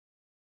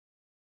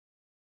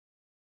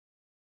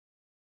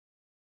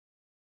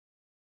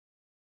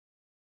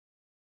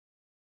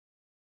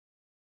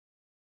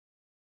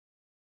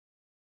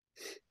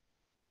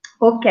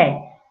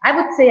Okay, I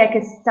would say I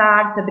can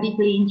start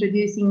briefly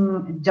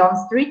introducing John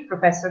Street,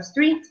 Professor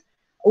Street,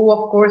 who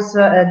of course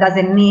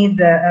doesn't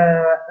need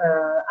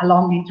a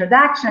long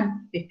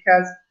introduction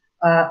because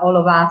all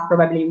of us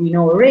probably we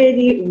know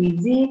already who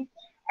is he.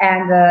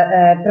 And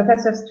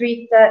Professor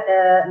Street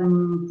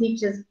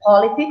teaches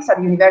politics at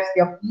the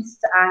University of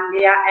East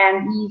Anglia,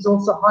 and he is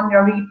also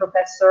honorary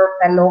professor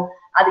fellow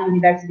at the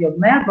University of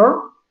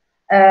Melbourne.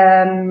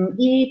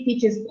 He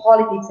teaches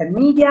politics and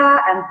media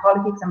and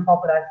politics and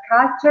popular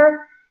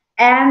culture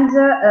and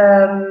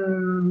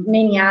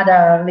many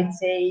other, let's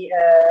say,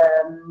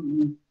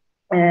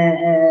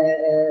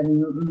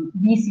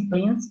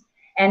 disciplines.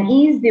 And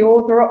he is the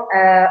author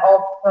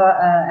of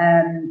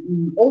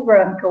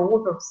and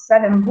co-author of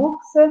 7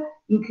 books,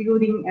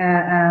 including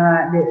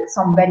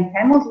some very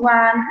famous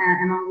one,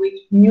 among which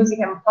Music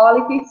and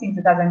Politics in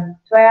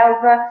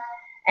 2012,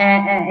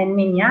 and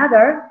many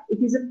other.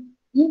 It is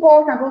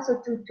important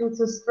also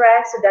to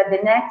stress that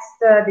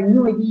the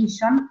new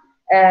edition,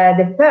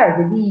 the 3rd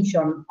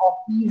edition of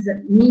his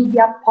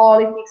Media,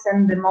 Politics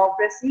and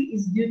Democracy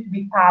is due to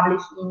be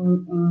published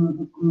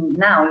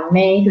now in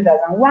May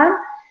 2001.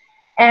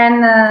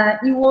 And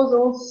he was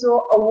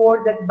also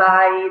awarded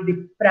by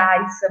the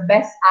prize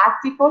Best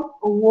Article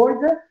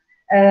Award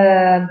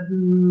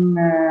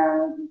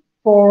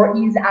for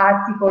his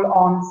article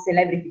on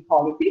celebrity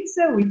politics,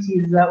 which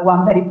is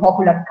one very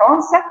popular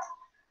concept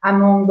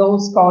among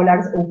those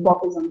scholars who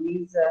focus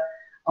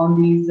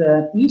on these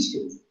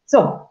issues.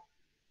 So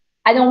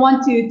I don't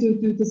want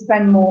to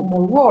spend more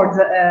words.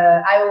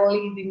 I will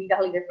leave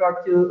immediately the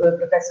floor to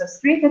Professor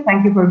Street.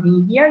 Thank you for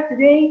being here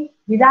today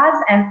with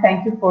us, and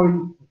thank you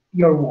for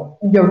your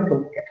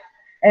talk.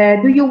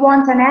 Do you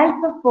want an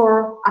help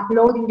for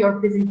uploading your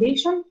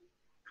presentation?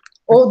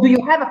 Or do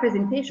you have a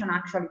presentation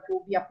actually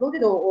to be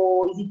uploaded,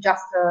 or is it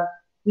just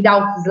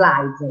without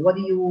slides? What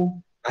do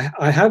you...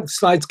 I have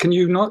slides. Can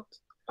you not?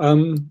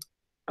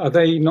 Are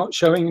they not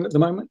showing at the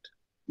moment?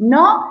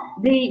 No,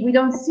 we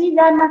don't see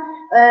them.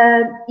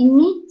 In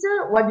it,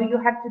 what you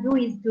have to do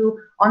is to,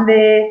 on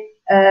the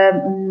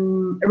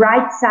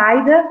right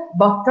side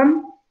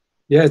bottom.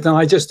 Yes, no,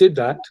 I just did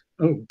that.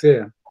 Oh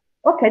dear.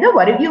 Okay, don't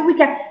worry. You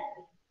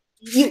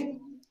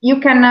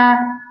can.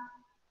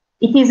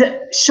 It is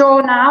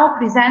show now,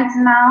 present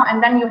now,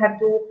 and then you have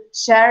to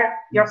share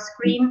your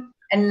screen.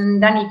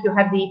 And then if you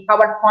have the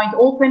PowerPoint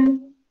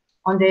open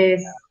on the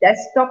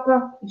desktop,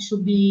 it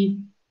should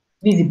be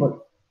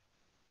visible.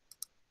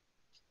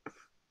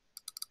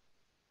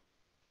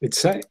 It's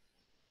say.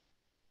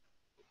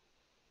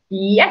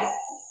 Yes.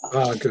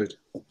 Ah, good.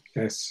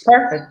 Yes.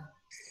 Perfect.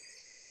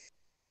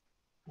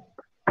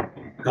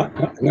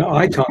 No,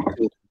 I can't.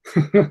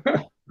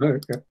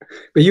 Okay.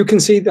 But you can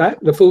see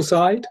that, the full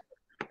side?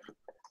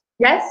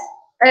 Yes.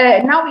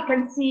 Now we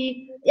can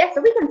see, yes,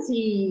 we can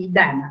see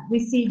them. We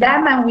see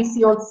them, and we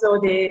see also all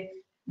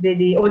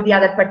the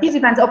other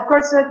participants. Of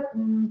course,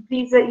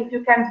 please, if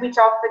you can switch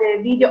off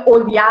the video,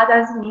 all the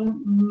others,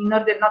 in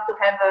order not to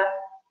have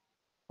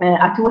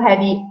a too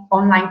heavy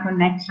online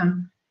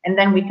connection, and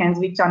then we can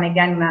switch on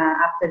again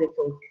after the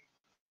talk.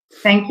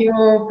 Thank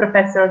you,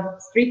 Professor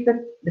Street.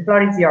 The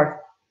floor is yours.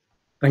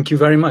 Thank you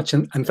very much,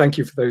 and thank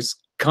you for those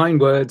kind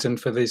words and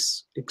for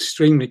this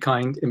extremely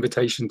kind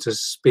invitation to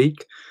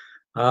speak,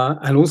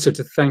 and also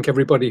to thank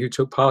everybody who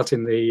took part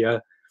in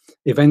the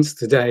events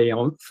today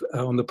on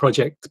the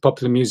project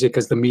Popular Music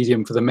as the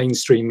Medium for the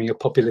Mainstreaming of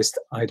Populist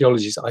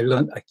Ideologies. I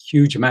learned a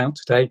huge amount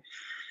today,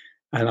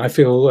 and I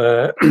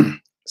feel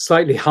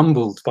slightly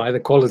humbled by the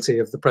quality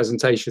of the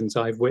presentations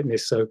I've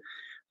witnessed, so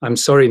I'm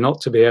sorry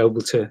not to be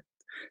able to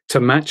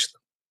match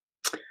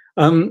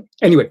them.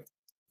 Anyway,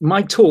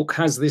 my talk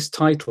has this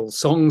title,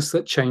 Songs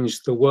That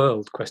Changed the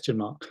World, ?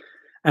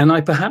 And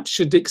I perhaps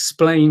should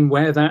explain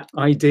where that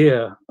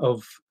idea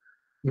of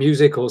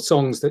music or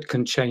songs that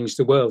can change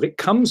the world, it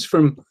comes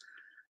from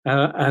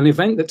an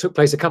event that took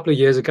place a couple of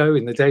years ago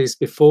in the days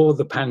before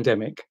the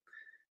pandemic,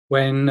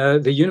 when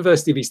the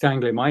University of East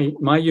Anglia,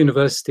 my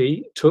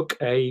university, took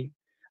a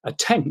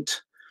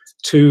tent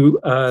to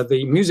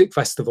the music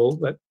festival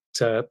that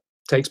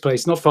takes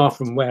place not far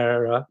from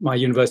where my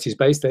university is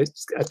based.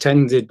 It's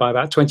attended by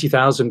about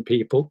 20,000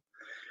 people.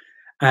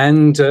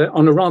 And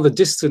on a rather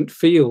distant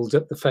field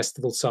at the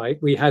festival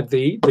site, we had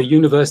the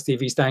University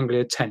of East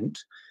Anglia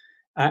tent,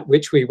 at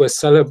which we were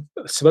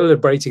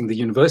celebrating the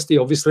university.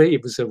 Obviously,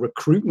 it was a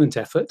recruitment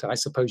effort, I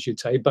suppose you'd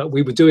say, but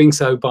we were doing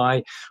so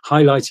by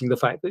highlighting the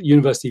fact that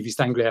University of East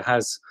Anglia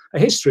has a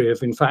history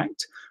of, in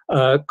fact,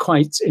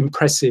 quite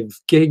impressive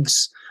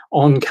gigs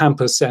on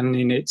campus and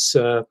in its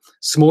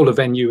smaller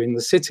venue in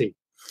the city.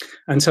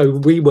 And so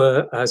we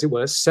were, as it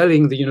were,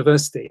 selling the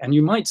university. And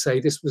you might say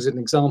this was an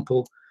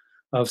example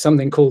of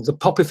something called the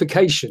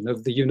popification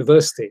of the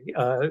university,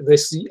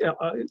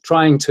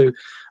 trying to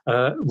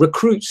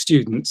recruit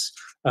students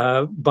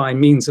by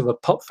means of a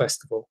pop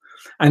festival.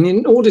 And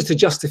in order to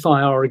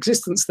justify our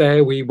existence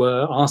there, we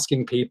were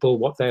asking people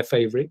what their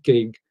favorite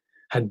gig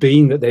had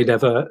been that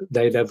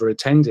they'd ever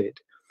attended.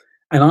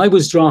 And I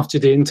was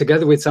drafted in,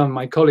 together with some of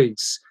my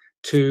colleagues,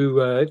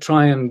 to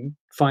try and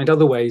find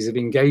other ways of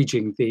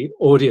engaging the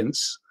audience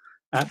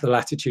at the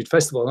Latitude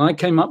Festival. And I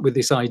came up with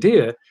this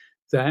idea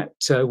that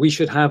we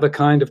should have a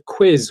kind of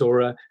quiz,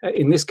 or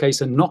in this case,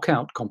 a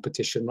knockout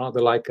competition,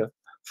 rather like a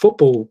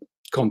football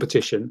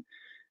competition,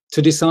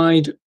 to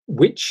decide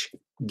which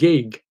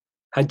gig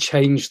had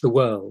changed the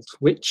world,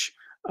 which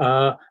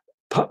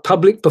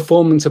public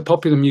performance of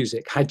popular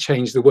music had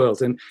changed the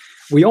world. And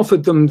we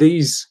offered them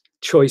these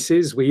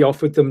choices. We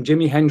offered them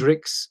Jimi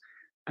Hendrix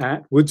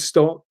at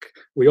Woodstock.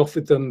 We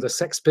offered them the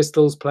Sex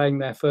Pistols playing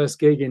their first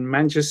gig in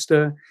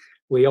Manchester.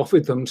 We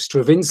offered them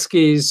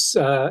Stravinsky's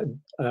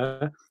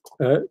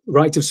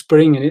Rite of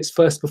Spring in its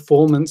first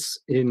performance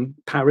in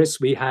Paris.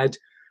 We had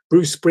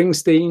Bruce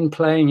Springsteen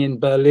playing in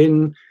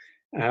Berlin.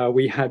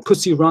 We had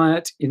Pussy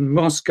Riot in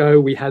Moscow.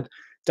 We had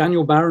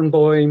Daniel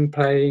Barenboim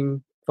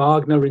playing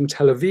Wagner in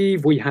Tel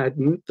Aviv. We had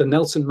the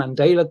Nelson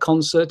Mandela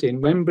concert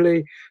in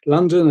Wembley,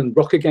 London, and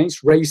Rock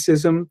Against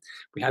Racism.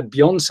 We had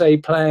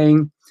Beyonce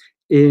playing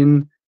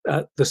in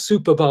the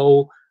Super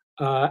Bowl.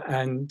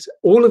 And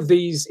all of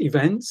these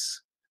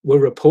events were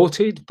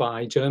reported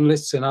by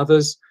journalists and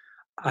others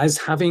as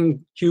having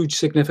huge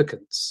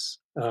significance,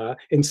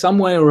 in some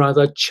way or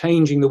other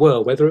changing the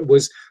world, whether it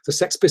was the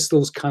Sex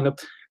Pistols kind of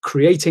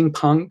creating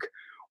punk,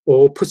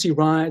 or Pussy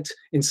Riot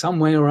in some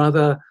way or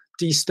other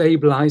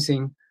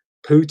destabilizing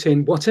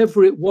Putin.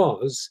 Whatever it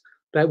was,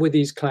 there were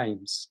these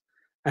claims.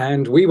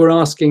 And we were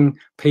asking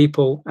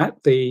people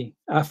at the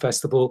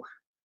festival,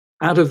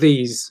 out of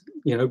these,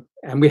 you know,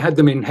 and we had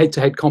them in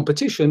head-to-head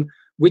competition,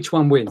 which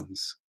one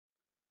wins?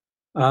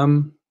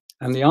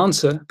 And the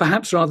answer,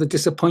 perhaps rather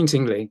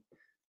disappointingly,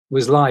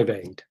 was Live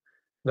Aid.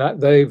 That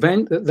the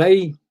event that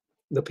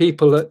the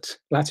people at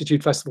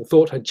Latitude Festival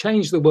thought had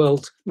changed the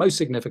world most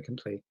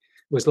significantly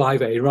was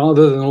Live Aid,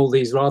 rather than all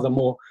these rather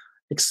more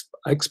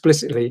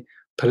explicitly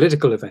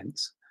political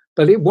events.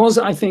 But it was,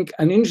 I think,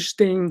 an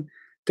interesting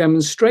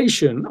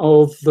demonstration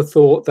of the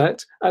thought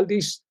that at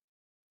least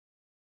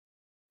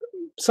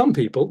some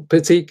people,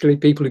 particularly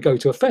people who go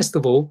to a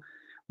festival,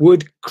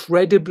 would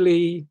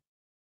credibly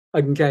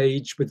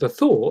engage with the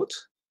thought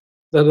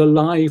that a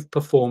live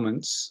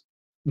performance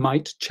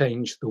might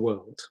change the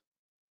world.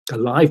 A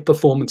live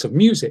performance of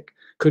music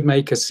could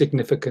make a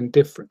significant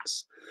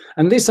difference.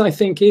 And this, I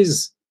think,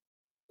 is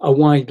a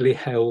widely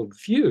held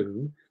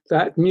view,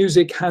 that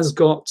music has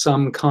got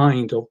some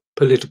kind of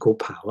political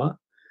power,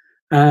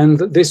 and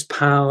that this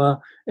power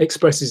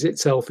expresses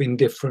itself in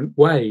different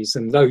ways.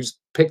 And those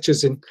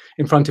pictures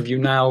in front of you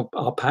now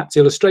are perhaps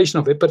illustration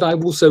of it, but I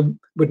also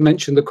would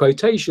mention the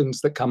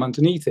quotations that come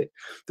underneath it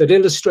that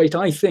illustrate,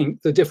 I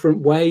think, the different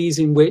ways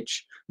in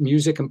which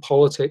music and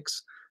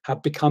politics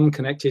have become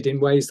connected in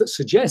ways that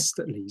suggest,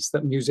 at least,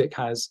 that music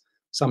has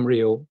some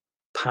real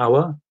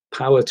power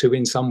to,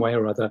 in some way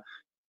or other,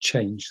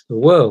 change the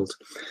world.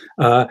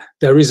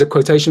 There is a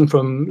quotation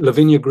from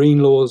Lavinia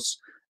Greenlaw's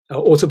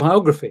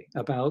autobiography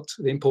about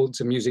the importance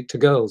of music to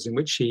girls, in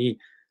which she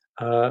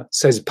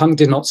says punk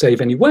did not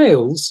save any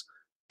whales,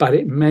 but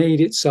it made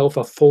itself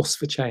a force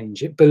for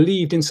change. It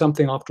believed in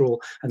something after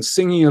all, and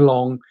singing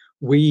along,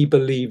 we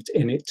believed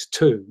in it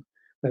too.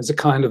 There's a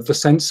kind of the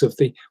sense of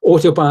the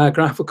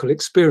autobiographical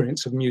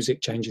experience of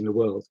music changing the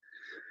world.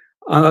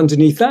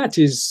 Underneath that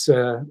is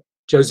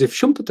Joseph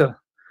Schumpeter,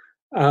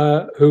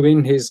 who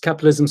in his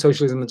Capitalism,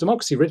 Socialism and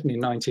Democracy, written in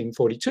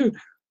 1942,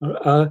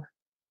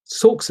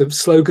 talks of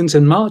slogans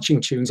and marching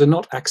tunes are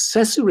not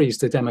accessories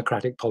to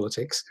democratic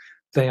politics,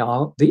 they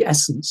are the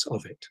essence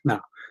of it.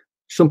 Now,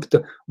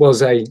 Schumpeter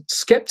was a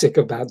skeptic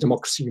about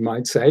democracy, you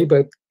might say,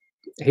 but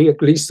he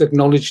at least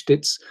acknowledged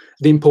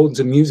the importance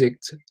of music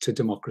to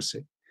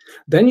democracy.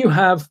 Then you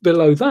have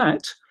below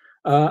that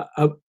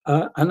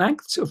an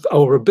act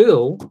or a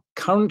bill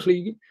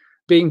currently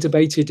being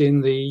debated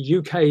in the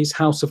UK's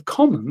House of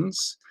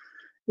Commons,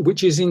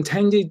 which is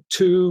intended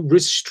to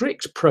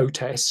restrict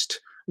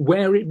protest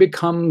where it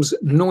becomes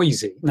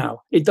noisy.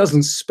 Now, it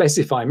doesn't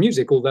specify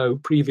music, although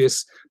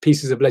previous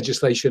pieces of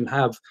legislation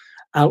have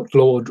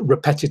outlawed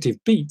repetitive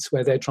beats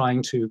where they're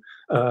trying to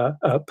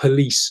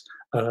police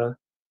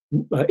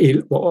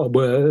what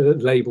were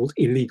labeled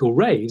illegal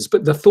raves.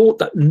 But the thought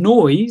that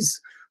noise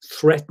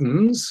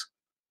threatens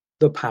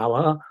the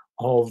power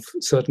of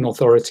certain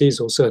authorities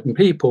or certain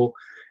people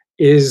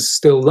is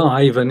still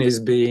live and is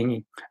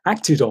being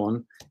acted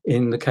on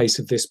in the case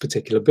of this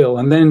particular bill.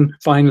 And then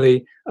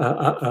finally,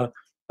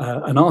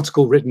 an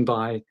article written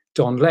by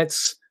Don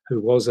Letts,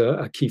 who was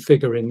a key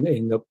figure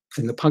in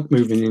the punk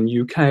movement in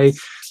the UK,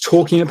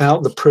 talking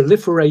about the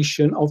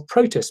proliferation of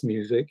protest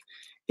music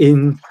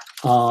in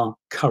our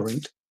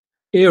current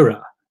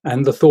era.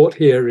 And the thought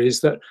here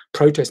is that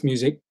protest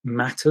music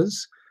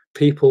matters.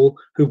 People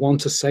who want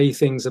to say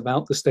things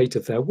about the state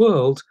of their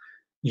world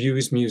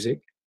use music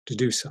to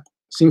do so.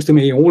 Seems to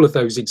me all of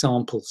those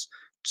examples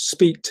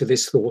speak to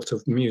this thought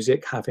of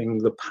music having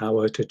the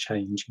power to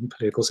change in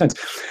political sense.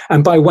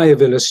 And by way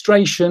of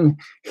illustration,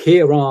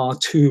 here are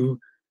two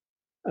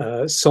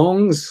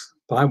songs,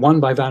 one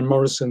by Van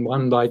Morrison,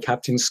 one by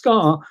Captain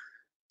Scar,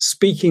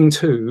 speaking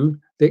to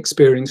the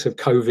experience of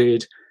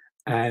COVID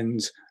and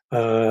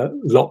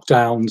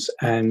lockdowns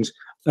and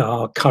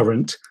our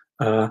current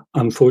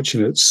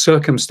unfortunate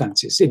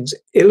circumstances. It's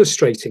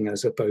illustrating, I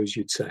suppose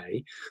you'd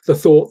say, the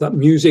thought that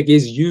music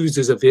is used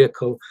as a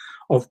vehicle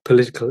of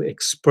political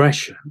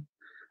expression,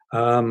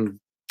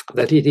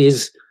 that it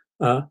is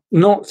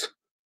not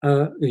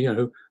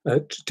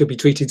to be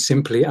treated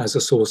simply as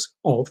a source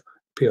of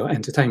pure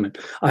entertainment.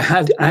 I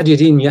had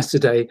added in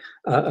yesterday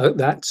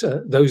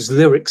that those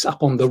lyrics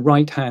up on the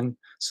right-hand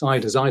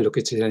side, as I look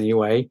at it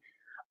anyway,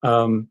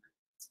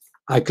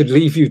 I could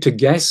leave you to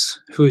guess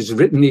who has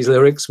written these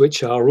lyrics,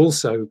 which are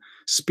also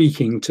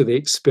speaking to the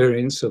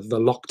experience of the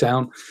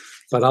lockdown,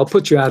 but I'll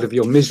put you out of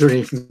your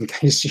misery in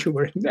case you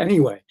were in any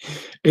way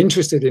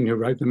interested in who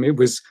wrote them. It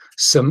was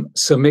Sir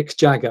Mick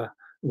Jagger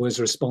was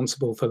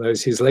responsible for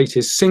those. His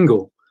latest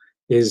single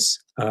is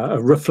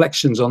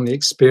reflections on the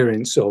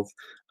experience of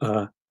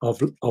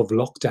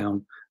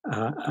lockdown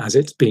as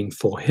it's been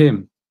for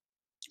him.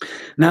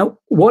 Now,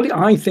 what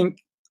I think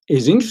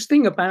is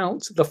interesting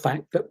about the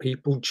fact that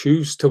people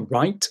choose to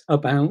write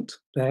about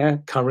their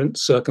current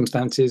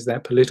circumstances, their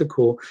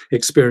political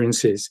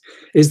experiences,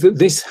 is that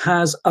this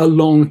has a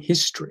long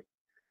history,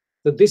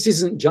 that this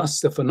isn't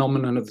just a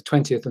phenomenon of the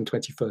 20th and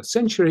 21st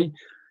century,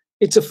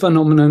 it's a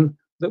phenomenon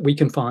that we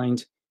can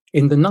find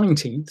in the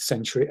 19th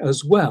century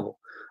as well.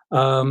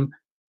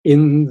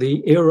 In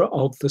the era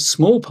of the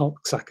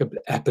smallpox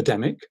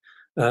epidemic,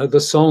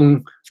 the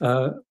song,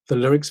 the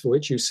lyrics for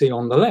which you see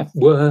on the left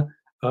were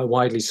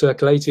widely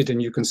circulated,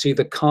 and you can see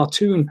the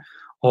cartoon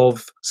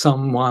of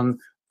someone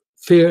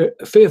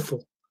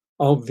fearful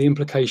of the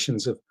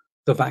implications of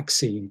the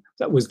vaccine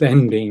that was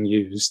then being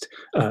used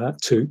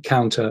to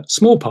counter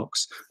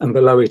smallpox. And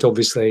below it,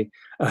 obviously,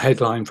 a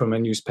headline from a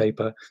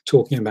newspaper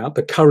talking about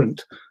the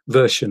current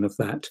version of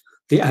that,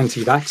 the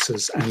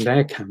anti-vaxxers and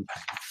their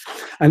campaign.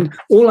 And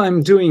all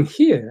I'm doing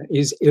here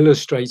is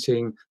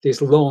illustrating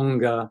this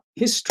longer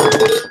history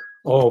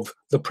of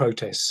the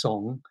protest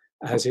song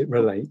as it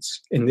relates,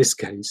 in this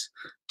case,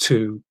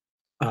 to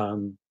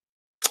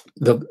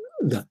the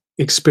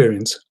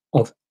experience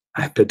of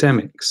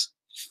epidemics.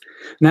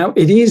 Now,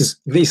 it is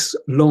this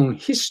long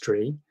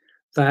history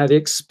that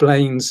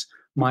explains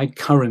my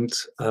current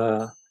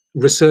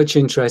research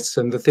interests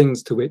and the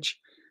things to which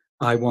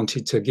I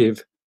wanted to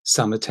give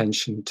some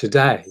attention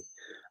today.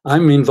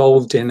 I'm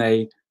involved in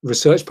a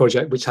research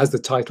project which has the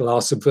title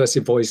Our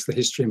Subversive Voice, the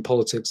History and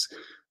Politics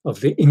of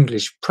the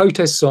English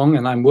Protest Song,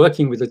 and I'm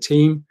working with a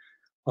team,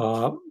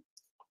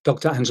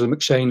 Dr. Angela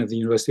McShane of the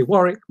University of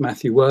Warwick,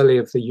 Matthew Worley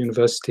of the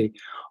University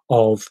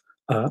of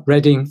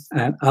Reading,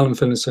 and Alan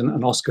Finlayson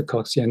and Oscar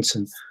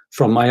Cox-Jensen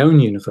from my own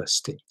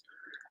university.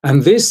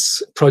 And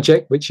this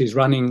project, which is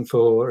running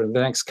for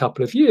the next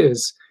couple of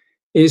years,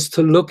 is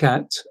to look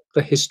at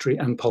the history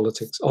and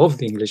politics of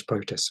the English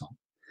protest song.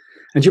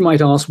 And you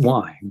might ask,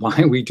 why?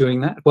 Why are we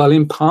doing that? Well,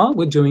 in part,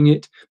 we're doing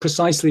it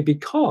precisely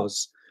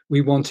because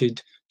we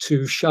wanted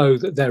to show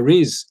that there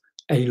is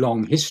a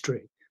long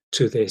history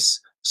to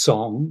this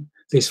song,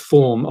 this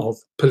form of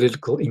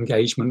political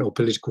engagement or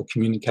political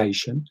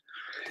communication.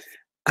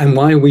 And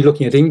why are we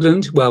looking at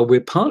England? Well,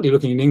 we're partly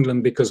looking at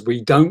England because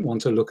we don't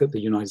want to look at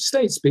the United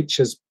States, which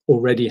has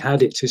already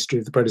had its history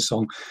of the protest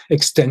song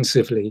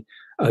extensively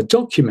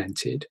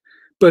documented,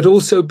 but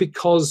also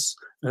because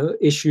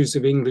issues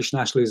of English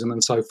nationalism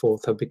and so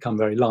forth have become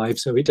very live.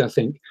 So it, I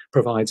think,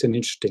 provides an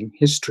interesting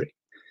history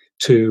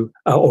to,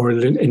 or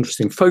an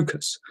interesting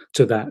focus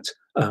to that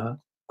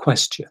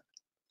question.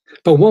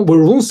 But what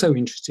we're also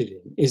interested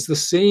in is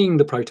seeing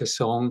the protest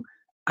song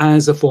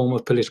as a form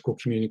of political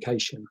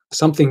communication,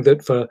 something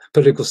that for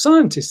political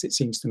scientists, it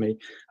seems to me,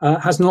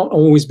 has not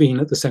always been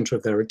at the center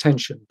of their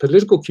attention.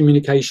 Political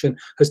communication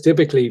has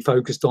typically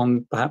focused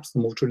on perhaps the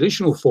more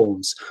traditional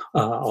forms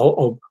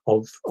of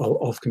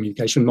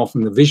communication,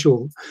 often the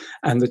visual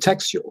and the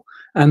textual,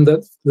 and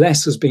that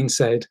less has been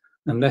said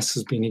and less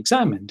has been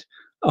examined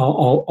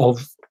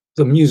of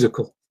the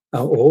musical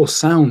or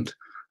sound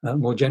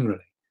more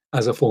generally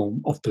as a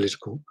form of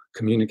political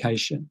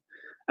communication.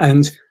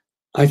 And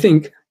I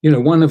think,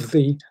 one of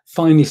the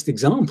finest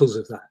examples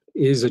of that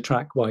is a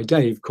track by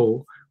Dave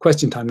called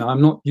Question Time. Now,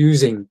 I'm not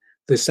using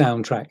the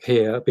soundtrack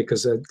here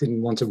because I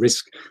didn't want to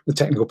risk the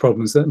technical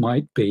problems that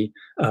might be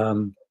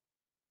caused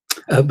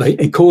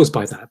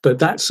by that. But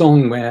that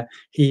song where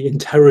he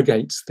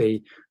interrogates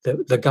the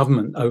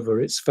government over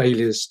its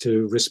failures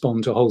to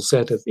respond to a whole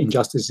set of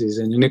injustices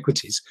and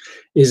iniquities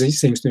is, it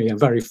seems to me, a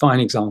very fine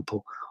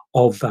example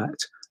of that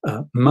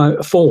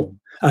form.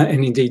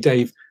 And indeed,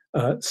 Dave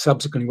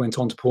subsequently went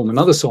on to perform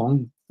another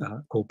song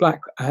called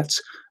Black at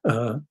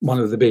one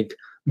of the big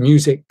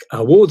music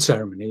award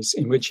ceremonies,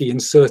 in which he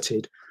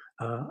inserted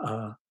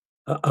a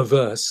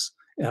verse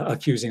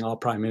accusing our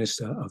Prime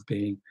Minister of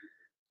being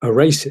a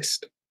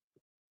racist.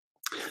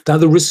 Now,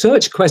 the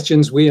research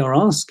questions we are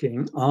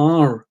asking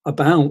are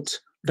about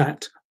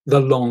the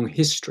long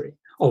history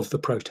of the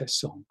protest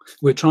song.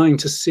 We're trying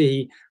to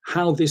see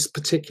how this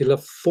particular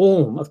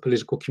form of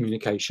political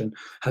communication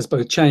has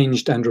both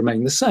changed and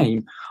remained the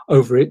same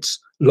over its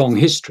long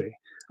history,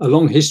 a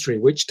long history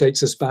which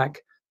takes us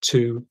back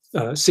to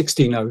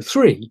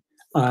 1603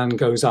 and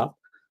goes up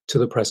to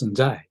the present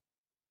day.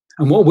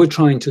 And what we're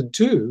trying to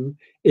do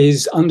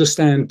is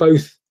understand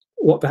both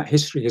what that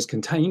history has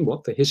contained,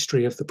 what the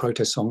history of the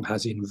protest song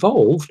has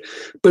involved,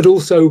 but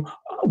also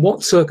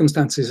what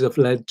circumstances have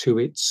led to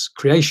its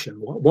creation.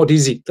 What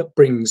is it that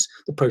brings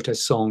the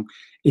protest song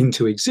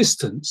into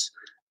existence,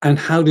 and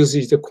how does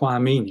it acquire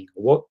meaning?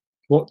 What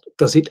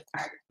does it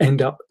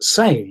end up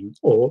saying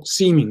or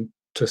seeming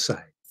to say?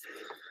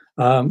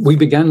 We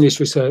began this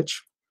research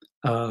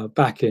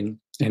back in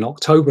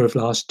October of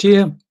last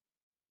year,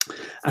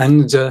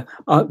 and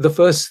the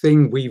first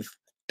thing we've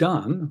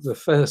done, the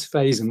first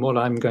phase, and what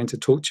I'm going to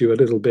talk to you a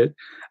little bit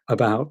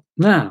about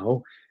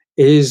now,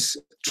 is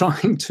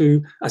trying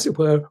to, as it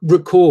were,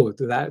 record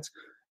that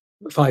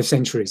 5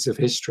 centuries of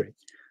history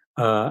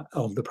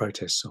of the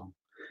protest song.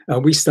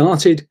 We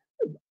started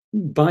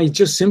by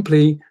just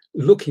simply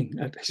looking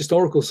at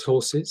historical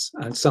sources,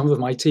 and some of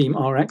my team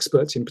are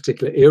experts in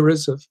particular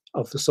eras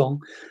of the song,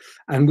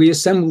 and we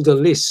assembled a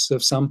list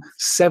of some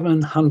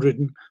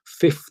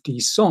 750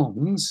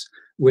 songs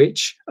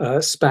which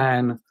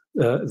span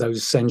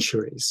those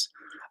centuries.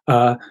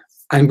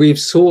 And we've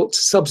sought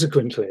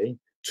subsequently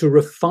to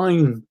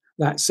refine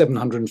that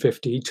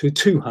 750 to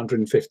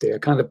 250, a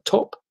kind of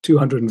top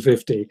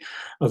 250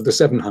 of the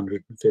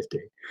 750.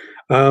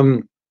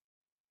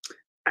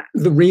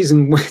 The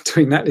reason we're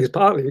doing that is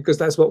partly because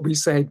that's what we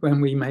said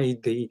when we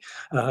made the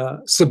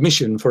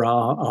submission for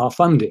our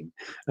funding.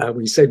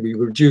 We said we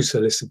would reduce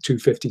a list of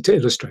 250 to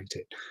illustrate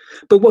it.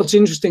 But what's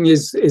interesting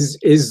is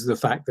the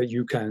fact that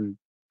you can,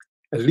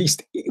 at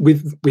least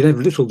with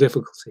little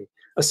difficulty,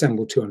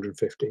 assemble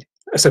 750.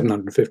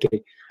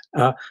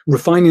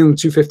 Refining the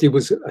 250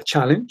 was a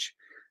challenge,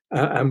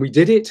 and we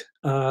did it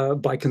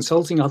by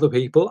consulting other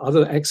people,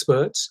 other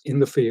experts in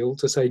the field,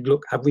 to say,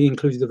 look, have we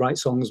included the right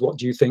songs? What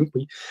do you think?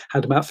 We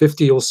had about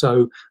 50 or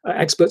so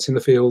experts in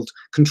the field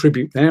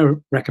contribute their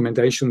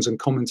recommendations and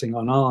commenting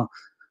on our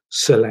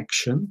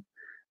selection.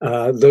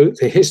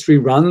 The history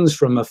runs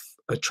from a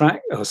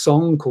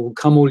song called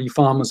Come All Ye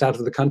Farmers Out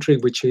of the Country,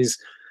 which is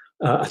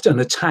an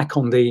attack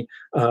on the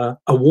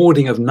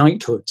awarding of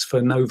knighthoods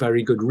for no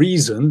very good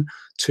reason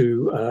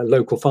to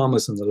local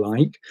farmers and the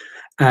like,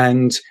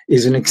 and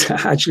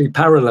actually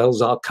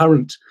parallels our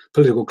current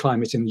political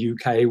climate in the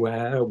UK,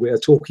 where we're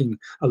talking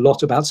a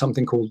lot about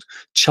something called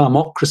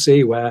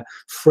charmocracy, where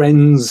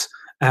friends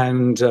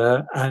and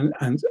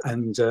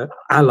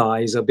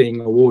allies are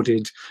being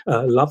awarded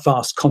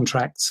vast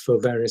contracts for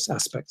various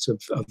aspects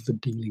of the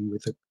dealing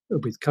with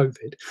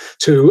COVID,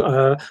 to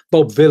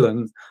Bob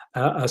Vylan,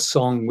 a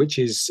song which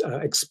is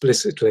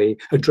explicitly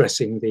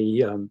addressing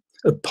the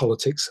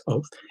politics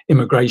of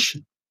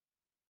immigration.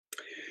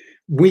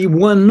 We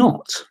were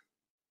not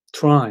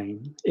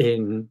trying,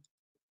 in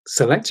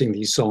selecting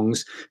these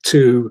songs,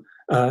 to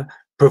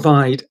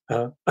provide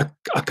a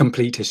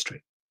complete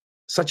history.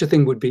 Such a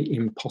thing would be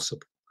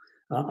impossible.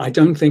 I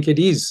don't think it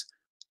is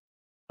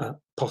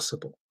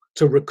possible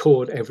to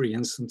record every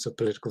instance of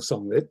political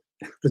song.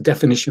 The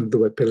definition of the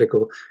word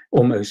political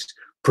almost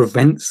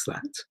prevents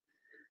that.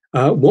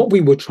 What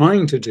we were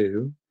trying to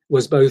do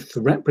was both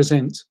to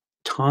represent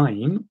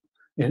time,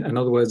 in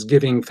other words,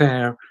 giving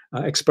fair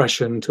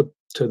expression to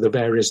the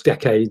various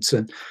decades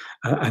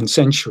and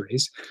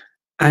centuries,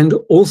 and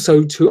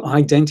also to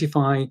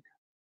identify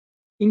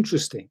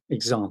interesting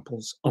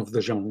examples of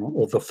the genre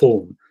or the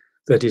form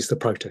that is the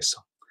protest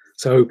song.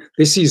 So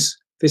this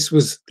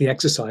was the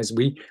exercise.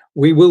 We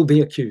will be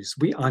accused.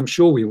 I'm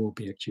sure we will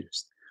be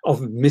accused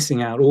of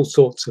missing out all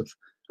sorts of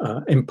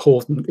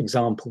important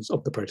examples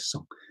of the protest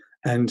song,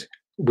 and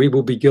we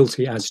will be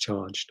guilty as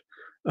charged.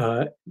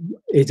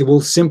 It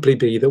will simply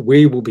be that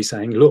we will be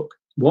saying, look,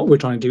 what we're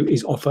trying to do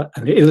is offer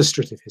an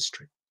illustrative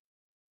history.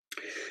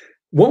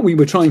 What we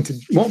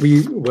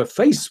were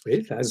faced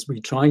with as we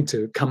tried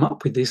to come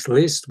up with this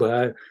list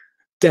were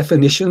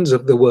definitions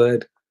of the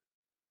word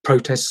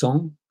protest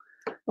song,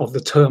 of the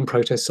term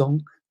protest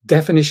song,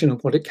 definition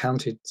of what it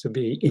counted to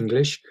be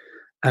English,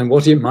 and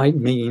what it might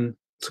mean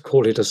to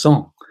call it a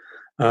song.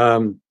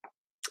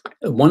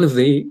 One of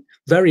the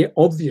very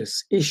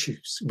obvious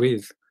issues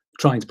with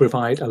trying to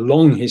provide a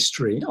long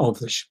history of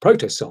the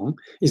protest song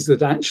is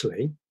that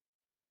actually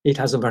it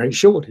has a very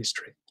short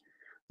history.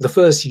 The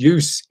first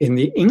use in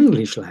the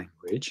English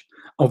language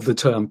of the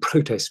term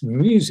protest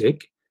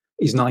music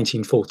is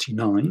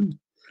 1949.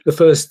 The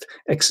first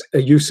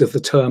use of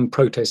the term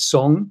protest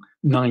song,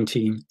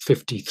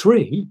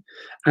 1953,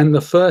 and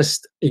the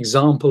first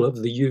example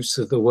of the use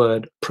of the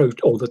word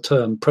or the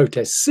term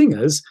protest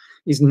singers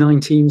is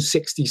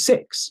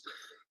 1966.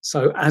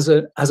 So as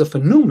a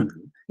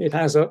phenomenon, it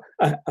has a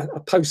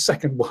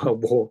post-Second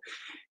World War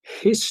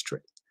history.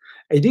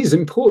 It is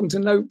important to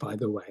note, by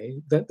the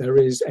way, that there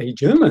is a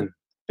German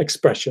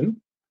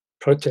expression,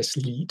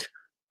 Protestlied,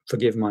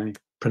 forgive my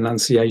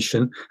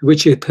pronunciation,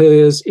 which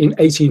appears in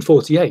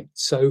 1848.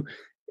 So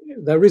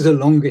there is a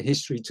longer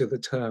history to the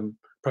term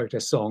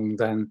protest song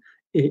than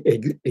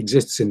it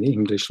exists in the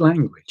English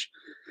language.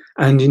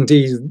 And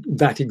indeed,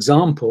 that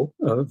example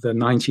of the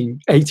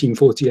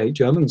 1848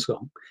 German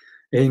song,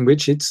 in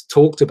which it's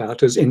talked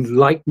about as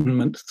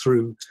enlightenment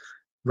through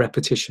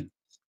repetition.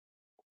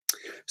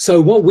 So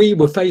what we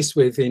were faced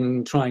with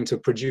in trying to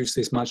produce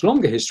this much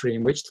longer history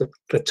in which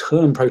the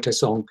term protest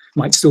song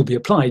might still be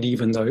applied,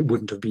 even though it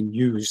wouldn't have been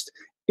used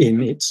in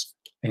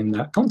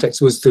that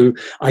context, was to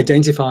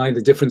identify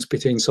the difference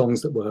between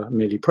songs that were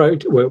merely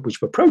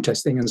which were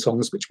protesting and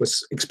songs which were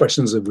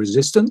expressions of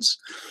resistance.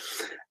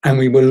 And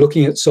we were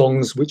looking at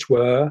songs which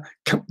were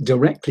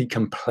directly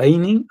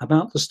complaining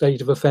about the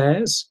state of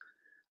affairs,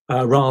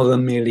 rather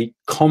than merely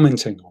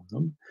commenting on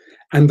them,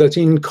 and that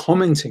in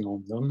commenting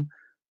on them,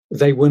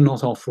 they were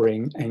not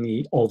offering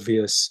any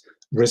obvious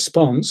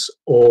response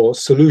or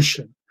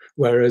solution,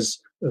 whereas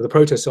the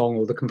protest song,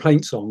 or the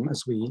complaint song,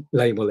 as we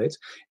label it,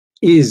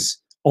 is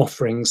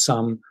offering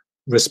some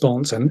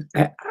response and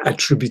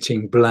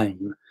attributing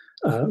blame,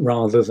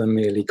 rather than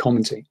merely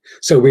commenting.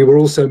 So we were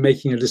also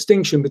making a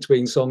distinction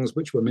between songs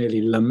which were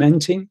merely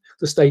lamenting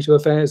the state of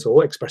affairs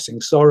or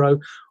expressing sorrow,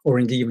 or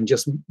indeed even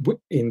just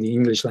in the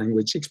English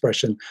language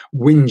expression,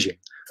 whinging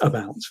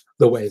about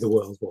the way the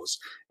world was.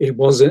 It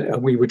was,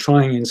 we were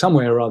trying in some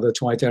way or other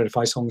to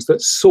identify songs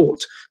that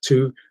sought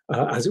to,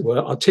 as it were,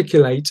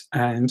 articulate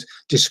and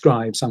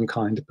describe some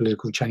kind of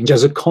political change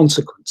as a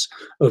consequence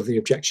of the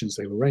objections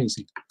they were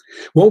raising.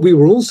 What we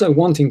were also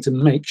wanting to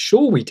make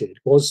sure we did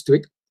was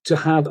to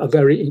have a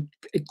very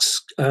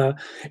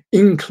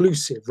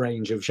inclusive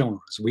range of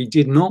genres. We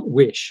did not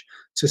wish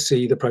to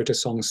see the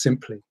protest song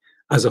simply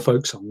as a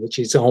folk song, which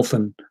is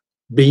often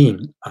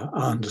being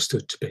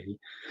understood to be.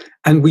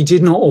 And we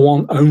did not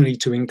want only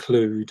to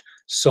include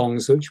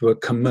songs which were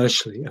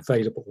commercially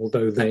available,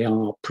 although they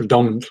are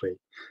predominantly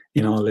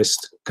in our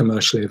list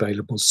commercially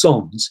available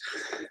songs.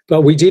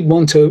 But we did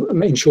want to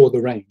ensure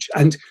the range.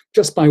 And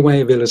just by way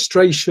of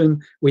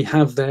illustration, we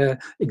have there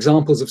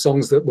examples of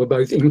songs that were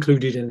both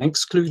included and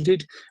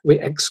excluded. We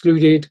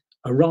excluded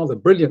a rather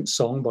brilliant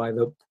song by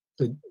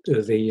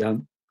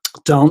the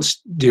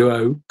dance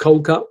duo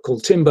Cold Cut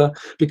called Timber,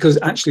 because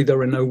actually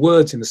there are no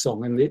words in the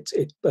song, and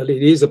but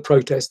it is a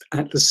protest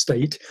at the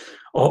state,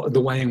 or the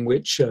way in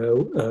which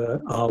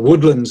our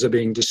woodlands are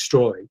being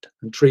destroyed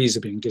and trees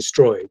are being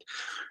destroyed.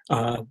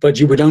 But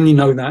you would only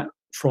know that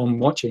from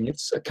watching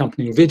its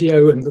accompanying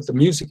video, and that the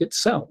music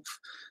itself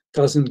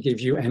doesn't give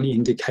you any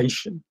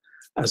indication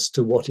as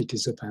to what it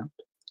is about.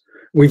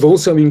 We've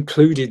also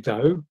included,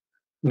 though,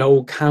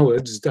 Noel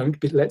Coward's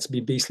Let's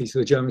Be Beastly to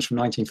the Germans from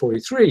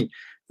 1943,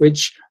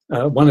 which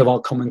one of our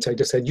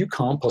commentators said, you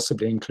can't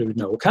possibly include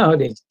Noel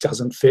Coward. It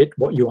doesn't fit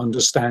what you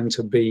understand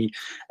to be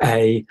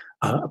a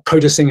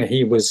protest singer.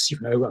 He was,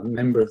 a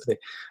member of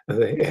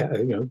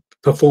the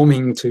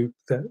performing to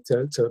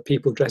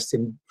people dressed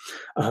in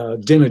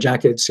dinner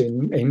jackets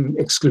in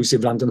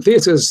exclusive London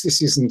theatres.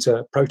 This isn't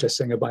a protest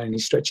singer by any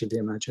stretch of the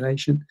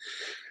imagination.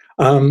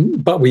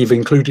 But we've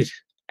included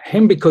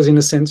him because, in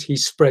a sense, he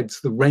spreads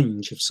the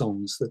range of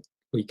songs that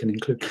we can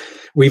include.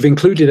 We've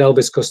included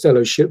Elvis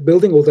Costello's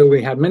Shipbuilding, although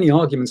we had many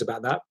arguments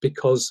about that,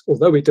 because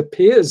although it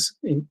appears,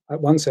 at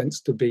one sense,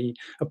 to be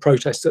a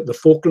protest at the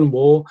Falkland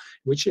War,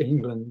 which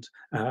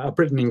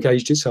Britain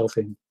engaged itself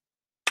in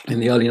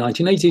the early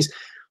 1980s,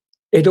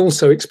 it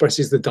also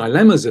expresses the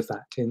dilemmas of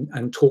that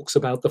and talks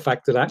about the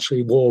fact that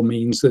actually war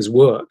means there's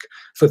work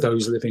for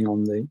those living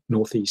on the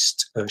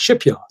northeast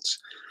shipyards.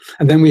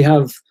 And then we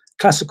have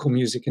classical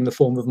music in the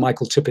form of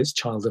Michael Tippett's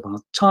Child of Our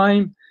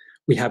Time.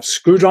 We have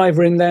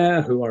Screwdriver in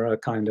there, who are a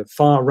kind of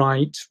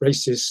far-right,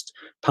 racist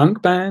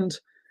punk band.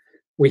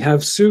 We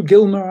have Sue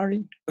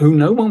Gilmurray, who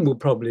no one will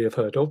probably have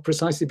heard of,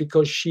 precisely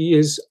because she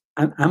is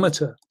an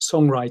amateur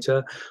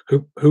songwriter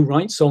who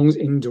writes songs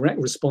in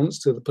direct response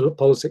to the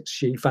politics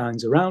she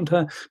finds around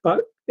her,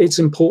 but it's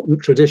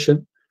important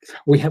tradition.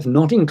 We have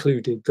not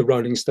included the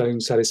Rolling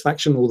Stones'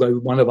 Satisfaction, although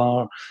one of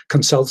our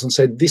consultants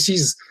said, this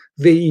is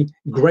the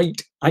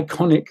great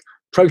iconic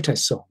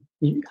protest song.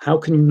 How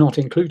can you not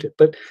include it?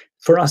 But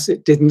for us,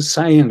 it didn't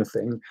say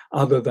anything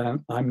other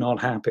than, I'm not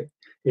happy.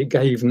 It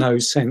gave no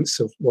sense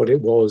of what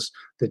it was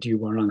that you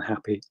were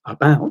unhappy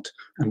about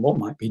and what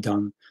might be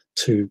done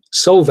to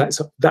solve that.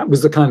 So that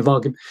was the kind of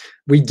argument.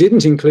 We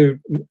didn't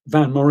include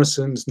Van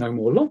Morrison's No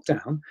More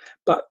Lockdown,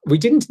 but we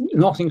didn't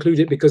not include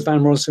it because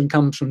Van Morrison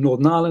comes from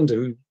Northern Ireland,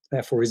 who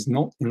therefore is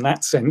not, in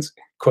that sense,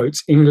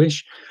 quotes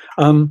English.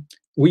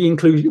 We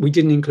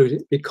didn't include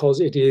it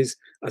because it is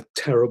a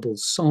terrible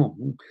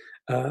song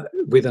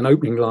with an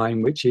opening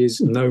line which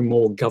is no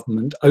more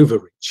government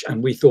overreach.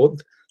 And we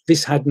thought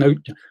this had no,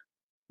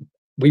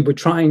 we were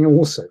trying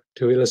also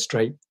to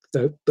illustrate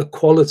the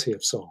quality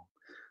of song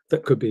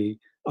that could be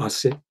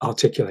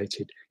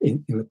articulated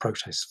in the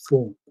protest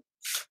form.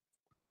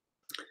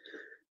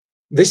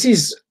 This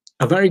is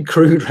a very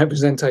crude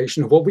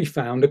representation of what we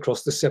found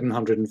across the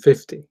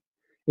 750,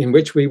 in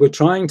which we were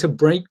trying to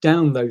break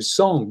down those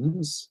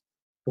songs,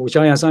 which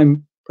as I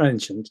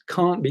mentioned,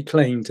 can't be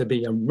claimed to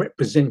be a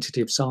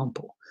representative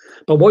sample.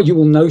 But what you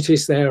will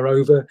notice there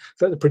over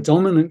that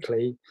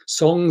predominantly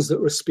songs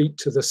that speak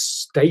to the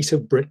state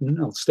of Britain,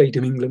 or state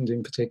of England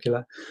in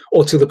particular,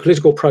 or to the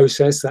political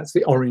process, that's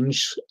the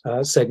orange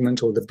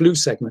segment or the blue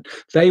segment,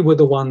 they were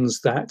the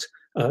ones that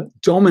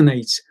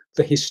dominate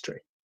the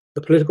history,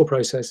 the political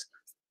process,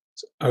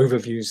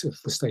 overviews of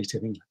the state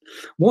of England.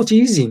 What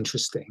is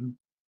interesting,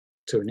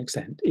 to an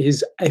extent,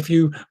 is if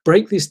you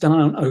break this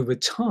down over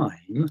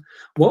time,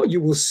 what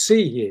you will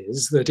see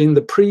is that in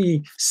the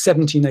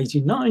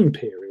pre-1789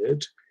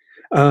 period,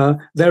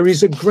 there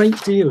is a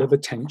great deal of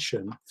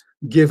attention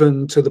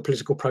given to the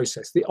political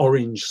process, the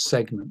orange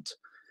segment.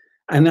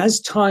 And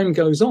as time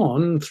goes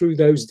on, through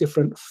those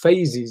different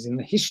phases in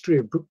the history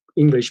of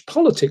English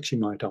politics, you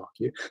might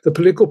argue, the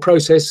political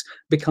process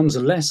becomes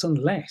less and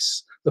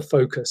less the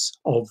focus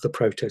of the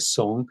protest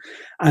song,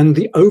 and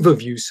the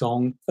overview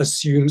song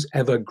assumes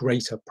ever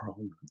greater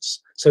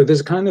prominence. So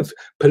there's a kind of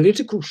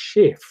political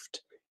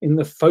shift in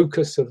the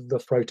focus of the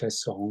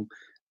protest song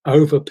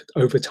over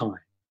time.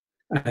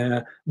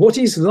 What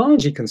is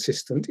largely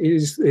consistent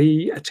is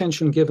the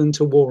attention given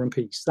to war and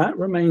peace. That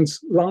remains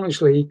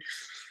largely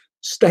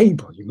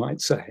stable, you might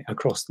say,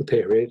 across the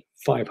period,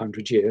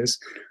 500 years,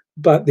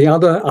 but the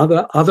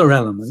other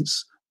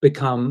elements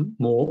become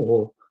more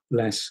or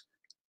less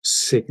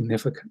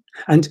significant.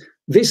 And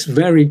this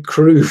very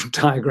crude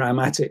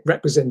diagrammatic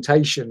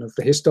representation of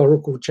the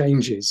historical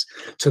changes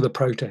to the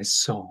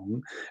protest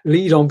song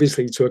lead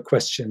obviously to a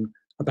question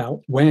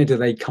about where do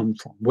they come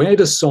from? Where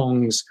do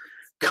songs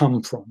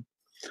come from?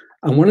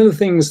 And one of the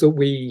things that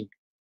we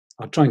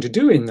are trying to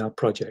do in our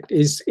project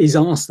is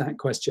ask that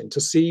question, to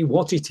see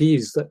what it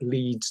is that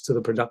leads to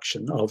the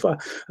production of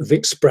the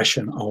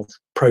expression of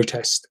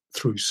protest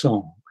through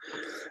song.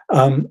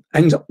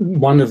 And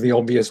one of the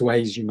obvious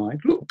ways you might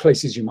look,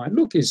 places you might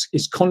look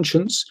is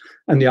conscience,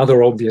 and the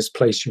other obvious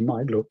place you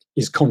might look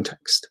is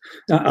context.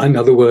 In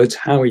other words,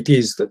 how it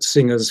is that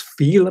singers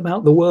feel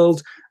about the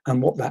world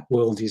and what that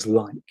world is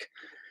like.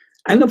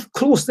 And of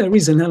course, there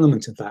is an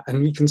element of that,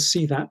 and we can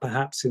see that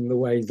perhaps in the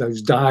way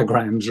those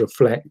diagrams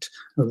reflect,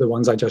 the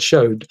ones I just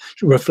showed,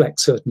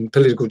 reflect certain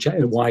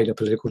wider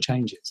political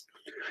changes.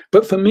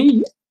 But for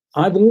me,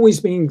 I've always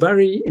been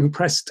very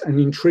impressed and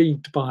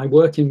intrigued by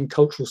work in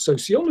cultural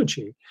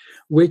sociology,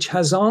 which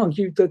has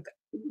argued that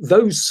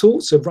those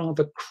sorts of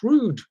rather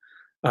crude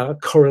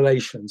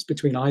correlations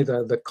between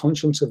either the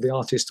conscience of the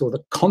artist or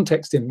the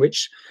context in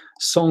which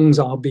songs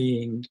are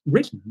being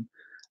written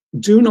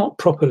do not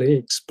properly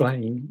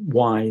explain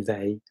why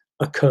they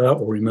occur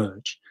or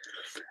emerge.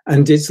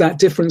 And it's that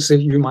difference that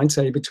you might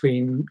say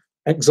between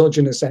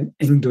exogenous and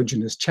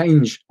endogenous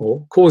change,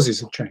 or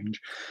causes of change.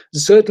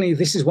 Certainly,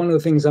 this is one of the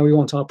things that we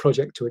want our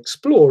project to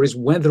explore, is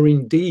whether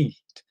indeed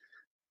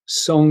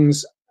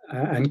songs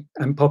and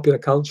popular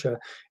culture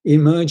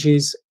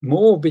emerges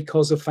more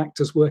because of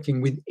factors working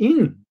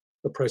within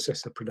the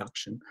process of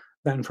production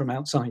than from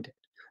outside it.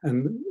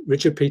 And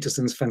Richard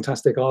Peterson's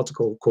fantastic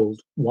article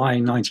called Why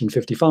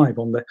 1955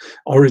 on the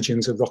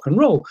origins of rock and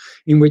roll,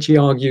 in which he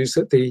argues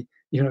that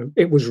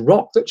it was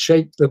rock that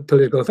shaped the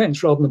political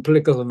events rather than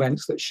political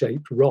events that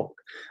shaped rock,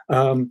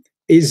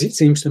 is, it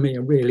seems to me,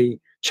 a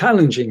really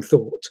challenging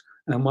thought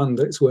and one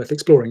that's worth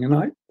exploring.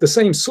 And the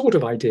same sort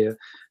of idea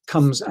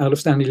comes out of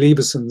Stanley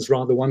Lieberson's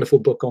rather wonderful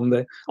book on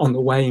the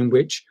way in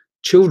which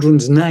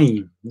children's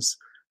names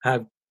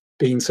have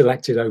been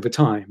selected over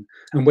time,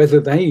 and whether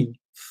they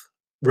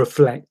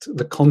reflect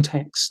the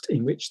context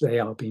in which they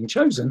are being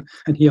chosen.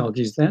 And he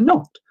argues they're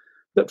not,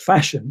 that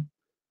fashion,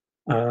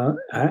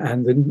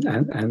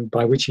 and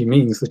by which he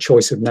means the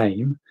choice of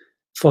name,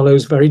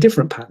 follows very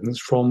different patterns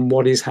from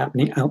what is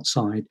happening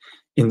outside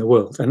in the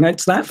world. And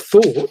it's that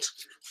thought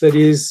that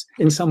is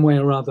in some way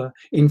or other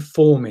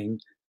informing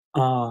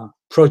our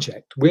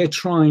project. We're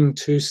trying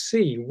to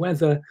see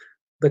whether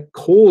the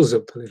cause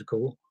of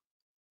political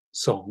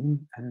song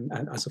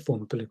and as a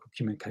form of political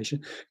communication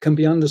can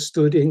be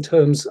understood in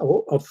terms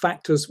of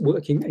factors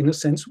working, in a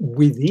sense,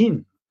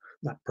 within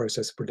that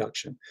process of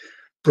production,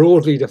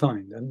 broadly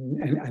defined, and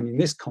in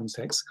this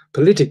context,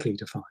 politically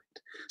defined.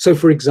 So,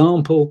 for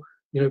example,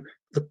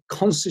 the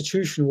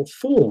constitutional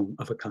form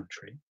of a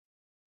country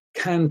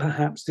can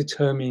perhaps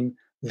determine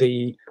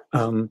the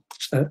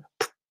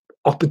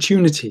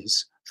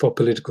opportunities for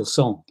political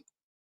song.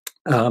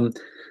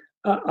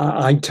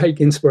 I take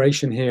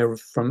inspiration here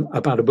from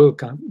about a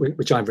book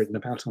which I've written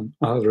about on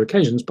other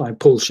occasions by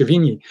Paul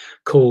Chevigny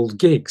called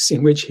Gigs,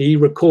 in which he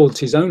records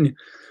his own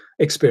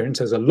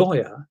experience as a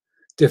lawyer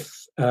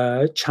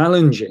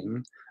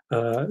challenging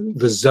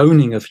the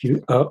zoning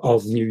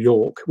of New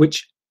York,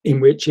 in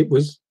which it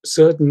was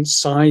certain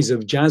size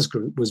of jazz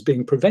group was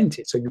being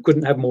prevented. So you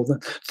couldn't have more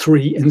than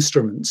 3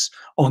 instruments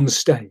on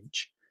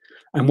stage.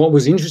 And what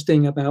was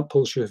interesting about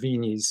Paul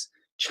Chevigny's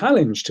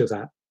challenge to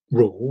that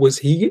rule was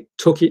he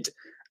took it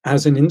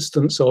as an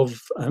instance of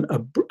a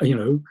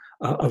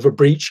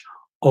breach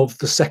of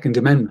the Second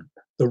Amendment,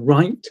 the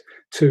right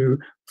to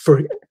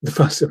free, the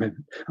First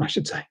Amendment, I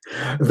should say,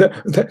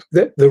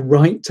 the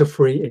right to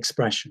free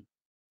expression.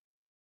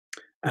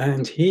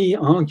 And he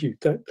argued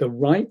that the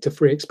right to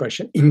free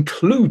expression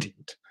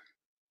included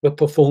the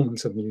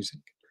performance of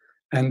music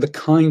and the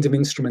kind of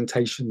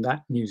instrumentation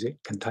that music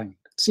contained.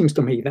 It seems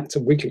to me that's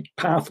a really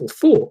powerful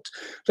thought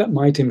that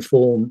might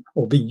inform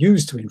or be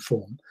used to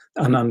inform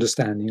an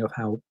understanding of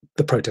how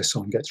the protest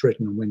song gets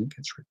written and when it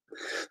gets written.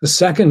 The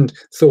second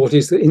thought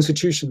is that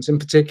institutions, and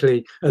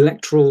particularly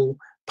electoral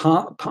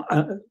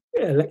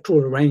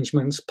electoral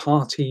arrangements,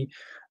 party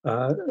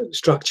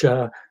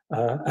structure,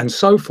 and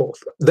so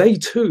forth, they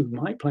too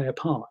might play a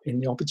part in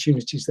the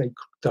opportunities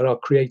that are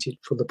created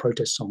for the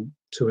protest song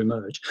to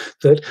emerge.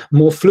 That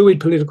more fluid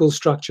political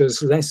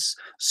structures, less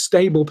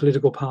stable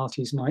political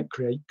parties might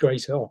create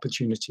greater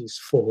opportunities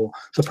for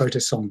the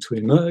protest song to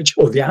emerge,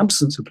 or the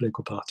absence of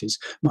political parties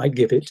might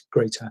give it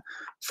greater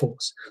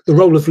force. The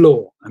role of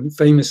law, and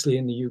famously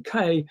in the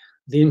UK,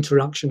 the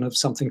introduction of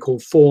something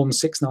called Form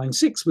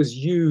 696 was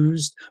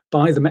used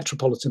by the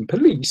Metropolitan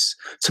Police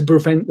to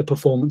prevent the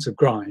performance of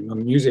grime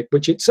and music,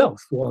 which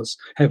itself was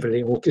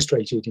heavily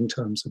orchestrated in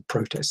terms of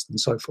protest and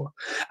so forth.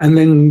 And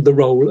then the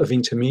role of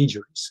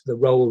intermediaries, the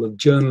role of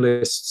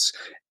journalists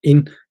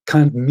in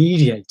kind of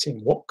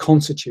mediating what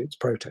constitutes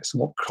protest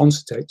and what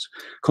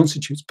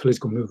constitutes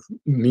political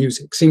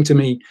music, seemed to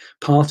me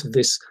part of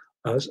this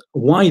a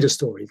wider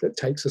story that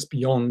takes us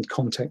beyond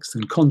context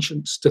and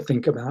conscience to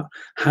think about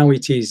how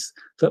it is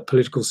that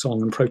political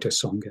song and protest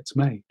song gets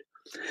made.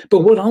 But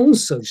what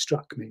also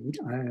struck me,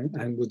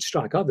 and would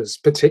strike others,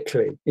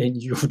 particularly in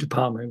your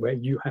department where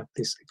you have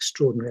this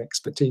extraordinary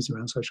expertise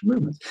around social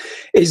movements,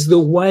 is the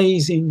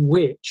ways in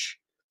which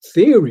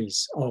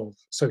theories of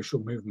social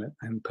movement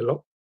and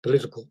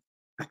political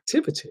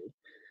activity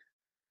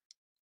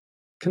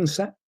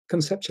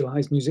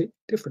conceptualize music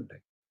differently.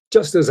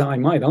 Just as I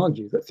might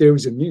argue that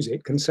theories of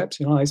music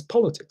conceptualize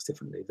politics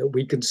differently, that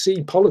we can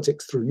see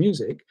politics through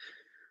music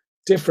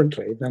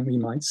differently than we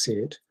might see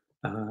it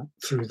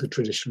through the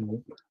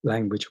traditional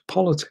language of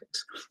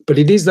politics. But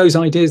it is those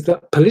ideas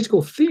that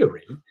political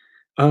theory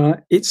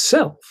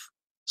itself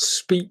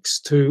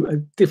speaks to a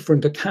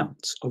different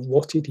account of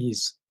what it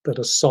is that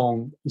a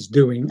song is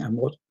doing and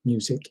what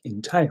music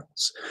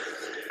entails.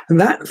 And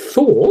that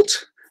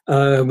thought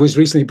was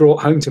recently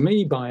brought home to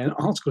me by an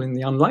article in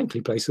the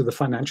unlikely place of the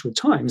Financial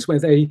Times, where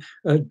they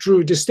drew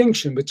a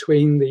distinction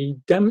between the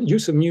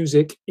use of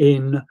music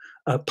in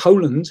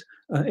Poland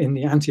in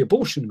the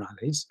anti-abortion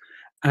rallies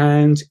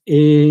and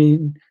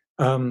in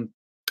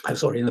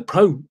the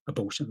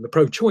pro-abortion, the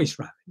pro-choice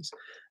rallies,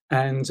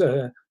 and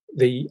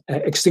the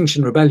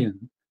Extinction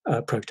Rebellion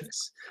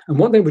protests. And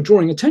what they were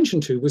drawing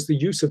attention to was the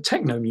use of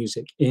techno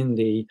music in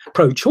the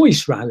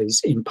pro-choice rallies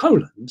in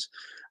Poland,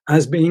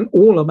 as being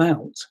all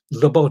about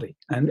the body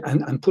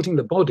and putting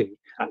the body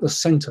at the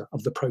center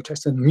of the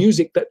protest, and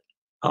music that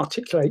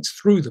articulates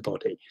through the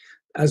body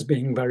as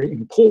being very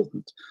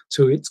important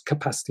to its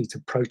capacity to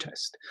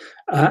protest.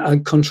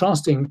 And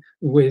contrasting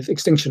with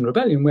Extinction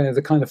Rebellion, where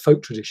the kind of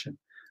folk tradition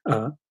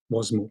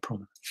was more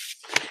prominent.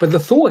 But the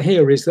thought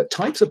here is that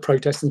types of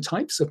protest and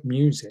types of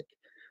music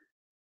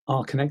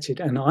are connected,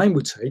 and I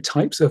would say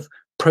types of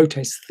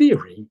protest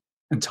theory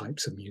and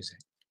types of music.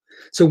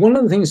 So one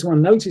of the things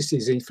one notices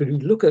is if you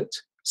look at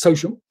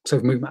social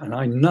movement, and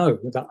I know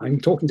that I'm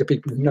talking to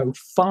people who know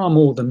far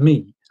more than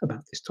me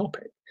about this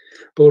topic,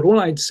 but all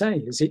I'd say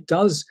is it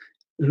does,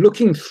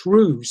 looking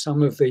through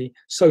some of the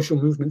social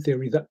movement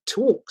theory that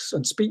talks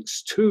and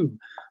speaks to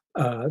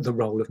the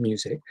role of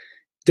music,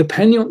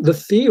 depending on the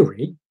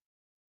theory,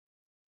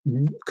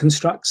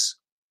 constructs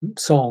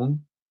song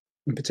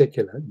in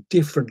particular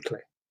differently.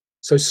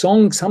 So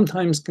song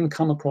sometimes can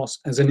come across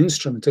as an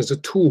instrument, as a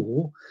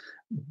tool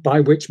by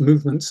which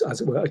movements,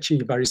 as it were,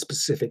 achieve very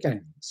specific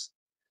ends.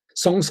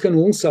 Songs can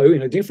also,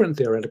 in a different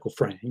theoretical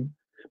frame,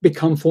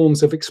 become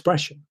forms of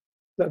expression,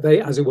 that they,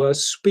 as it were,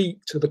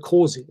 speak to the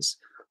causes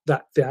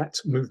that that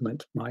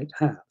movement might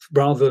have,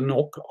 rather than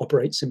not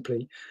operate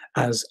simply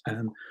as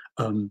a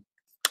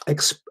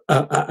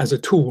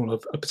tool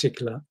of a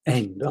particular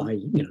end,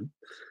 i.e.,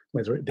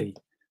 whether it be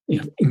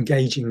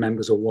engaging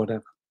members or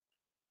whatever.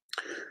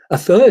 A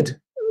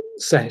third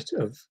set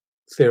of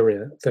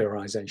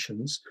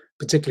theorizations,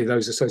 particularly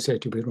those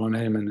associated with Ron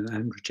Ehrman and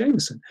Andrew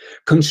Jameson,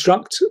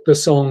 construct the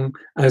song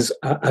as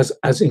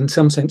in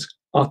some sense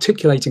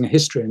articulating a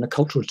history and a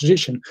cultural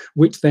tradition,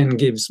 which then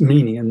gives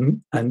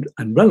meaning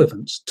and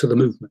relevance to the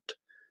movement.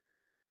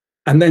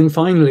 And then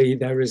finally,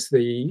 there is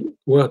the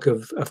work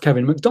of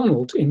Kevin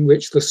MacDonald, in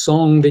which the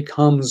song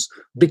becomes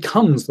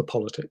the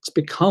politics,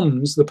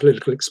 becomes the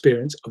political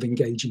experience of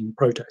engaging in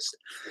protest.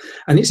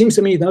 And it seems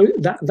to me, though,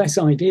 that this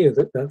idea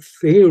that the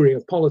theory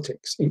of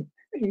politics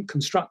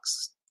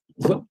constructs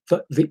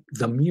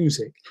the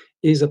music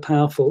is a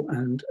powerful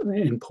and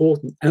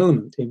important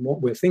element in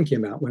what we're thinking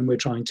about when we're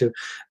trying to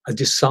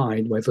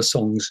decide whether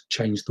songs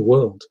change the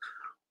world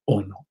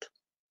or not.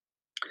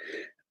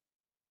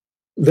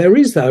 There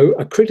is, though,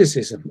 a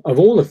criticism of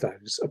all of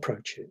those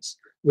approaches,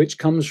 which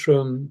comes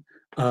from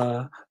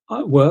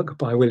work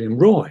by William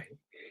Roy,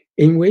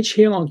 in which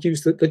he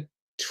argues that the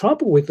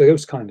trouble with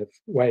those kind of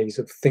ways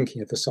of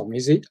thinking of the song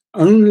is it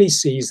only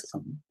sees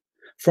them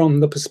from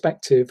the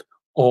perspective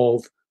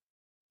of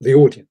the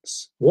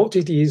audience, what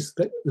it is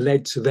that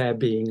led to their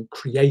being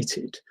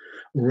created,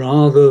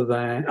 rather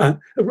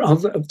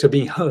to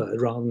be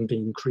heard rather than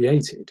being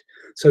created.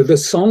 So the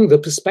song, the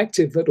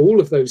perspective that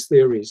all of those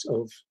theories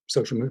of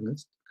social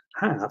movements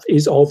have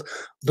is of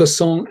the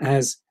song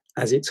as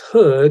it's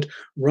heard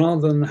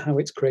rather than how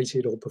it's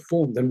created or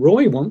performed. And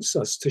Roy wants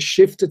us to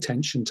shift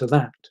attention to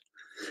that.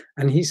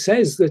 And he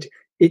says that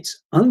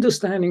it's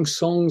understanding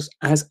songs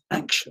as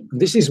action.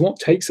 And this is what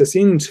takes us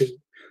into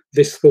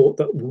this thought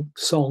that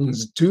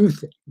songs do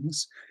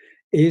things,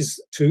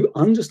 is to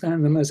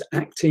understand them as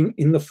acting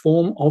in the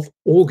form of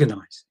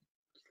organizing.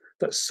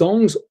 That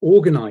songs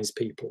organize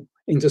people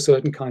into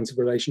certain kinds of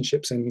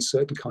relationships and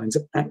certain kinds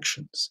of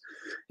actions.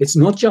 It's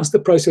not just the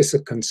process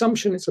of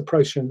consumption, it's a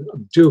process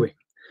of doing.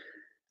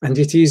 And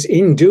it is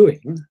in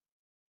doing,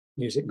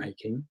 music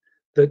making,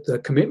 that the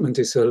commitment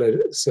is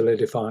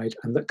solidified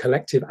and that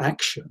collective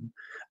action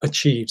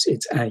achieves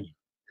its aim.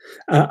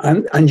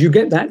 And you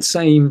get that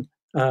same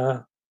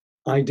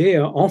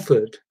idea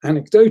offered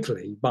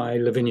anecdotally by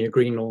Lavinia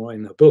Greenlaw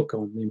in her book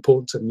on the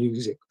importance of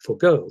music for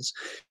girls.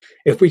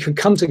 If we could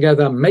come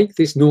together, make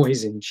this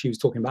noise, and she was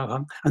talking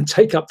about, and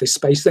take up this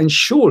space, then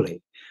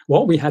surely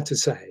what we had to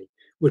say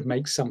would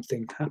make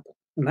something happen.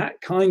 And that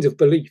kind of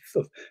belief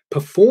of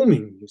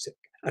performing music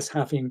as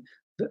having,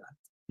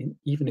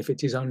 even if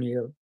it is only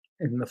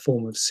in the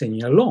form of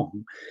singing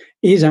along,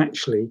 is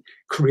actually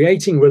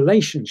creating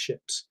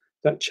relationships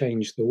that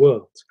change the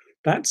world.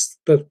 That's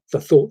the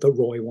thought that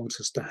Roy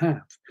wants us to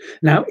have.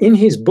 Now, in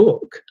his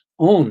book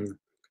on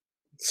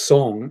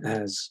song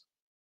as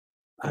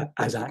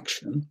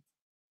action,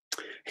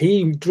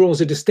 he draws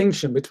a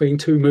distinction between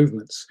two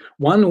movements,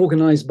 one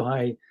organized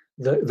by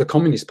the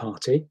Communist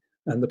Party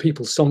and the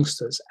People's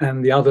Songsters,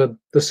 and the other,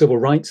 the Civil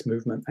Rights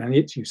Movement and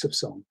its use of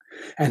song.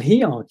 And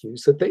he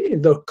argues that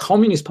the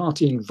Communist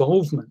Party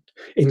involvement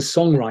in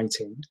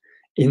songwriting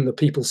in the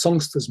People's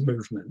Songsters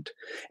movement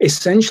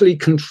essentially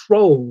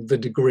controlled the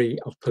degree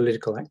of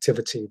political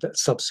activity that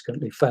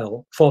subsequently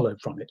followed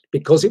from it,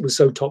 because it was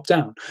so top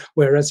down.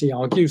 Whereas he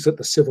argues that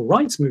the Civil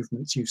Rights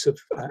Movement's use of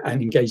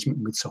and engagement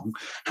with song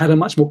had a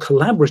much more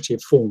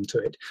collaborative form to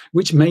it,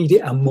 which made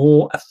it a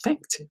more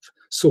effective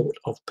sort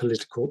of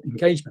political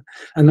engagement.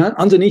 And that,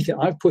 underneath it,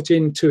 I've put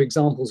in two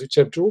examples which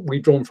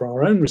we've drawn for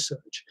our own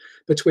research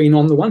between,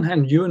 on the one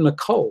hand, Ewan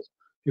MacColl,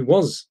 who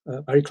was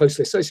very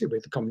closely associated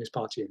with the Communist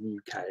Party in the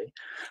UK,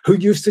 who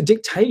used to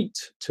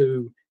dictate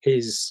to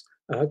his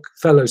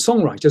fellow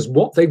songwriters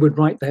what they would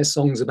write their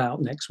songs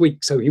about next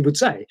week. So he would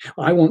say,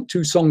 I want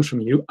 2 songs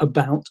from you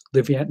about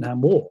the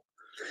Vietnam War.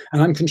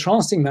 And I'm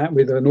contrasting that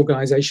with an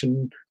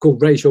organization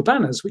called Raise Your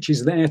Banners, which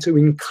is there to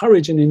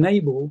encourage and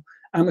enable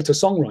amateur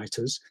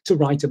songwriters to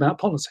write about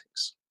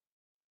politics.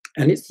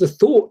 And it's the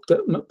thought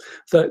that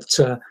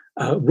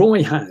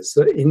Roy has,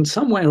 that in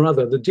some way or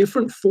other, the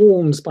different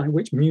forms by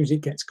which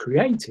music gets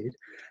created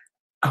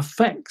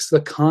affects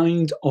the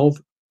kind of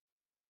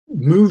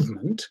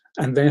movement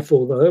and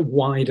therefore the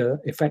wider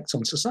effects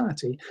on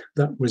society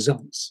that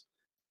results.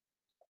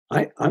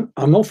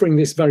 I'm offering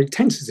this very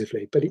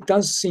tentatively, but it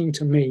does seem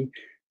to me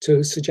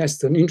to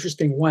suggest an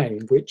interesting way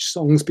in which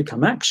songs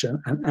become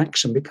action and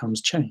action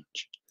becomes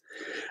change.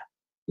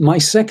 My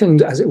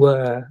second, as it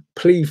were,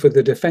 plea for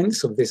the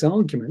defense of this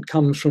argument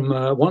comes from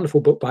a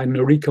wonderful book by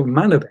Noriko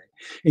Manabe,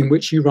 in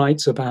which she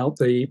writes about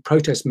the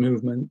protest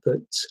movement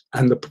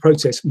and the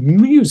protest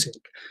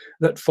music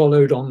that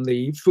followed on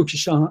the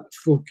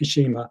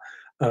Fukushima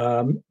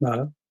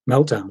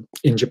meltdown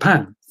in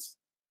Japan.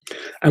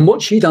 And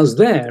what she does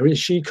there is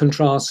she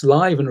contrasts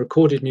live and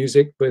recorded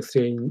music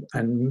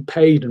and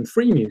paid and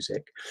free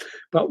music.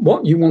 But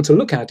what you want to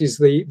look at is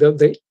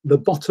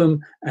the bottom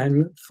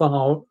and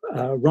far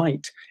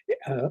right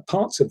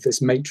parts of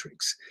this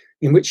matrix,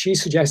 in which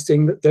she's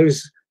suggesting that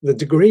the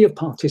degree of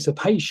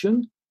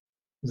participation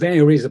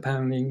varies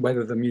depending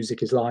whether the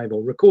music is live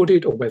or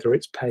recorded, or whether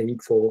it's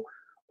paid for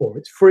or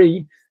it's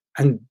free.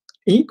 And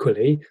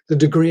equally, the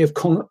degree of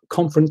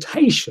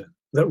confrontation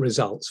that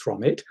results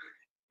from it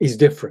is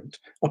different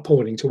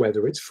according to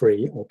whether it's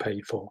free or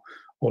paid for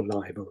or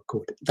live or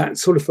recorded. That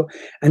sort of,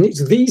 and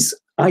it's these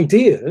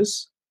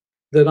ideas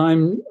that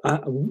I'm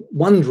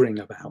wondering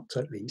about,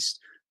 at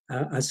least,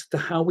 as to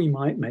how we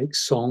might make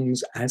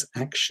songs as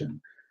action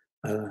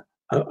a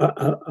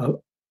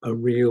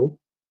real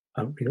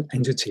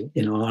entity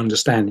in our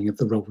understanding of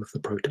the role of the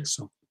protest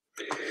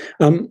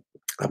song.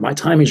 My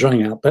time is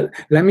running out, but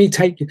let me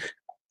take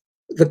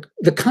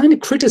the kind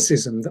of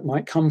criticism that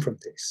might come from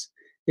this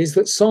is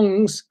that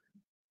songs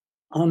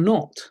are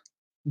not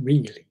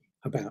really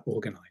about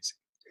organizing.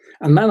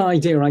 And that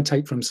idea I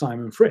take from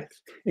Simon Frith,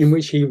 in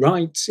which he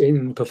writes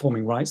in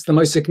Performing Rights, the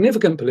most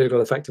significant political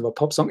effect of a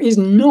pop song is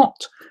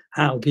not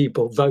how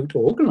people vote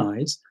or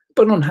organize,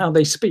 but on how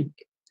they speak.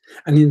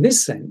 And in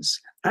this sense,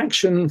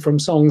 action from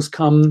songs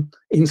come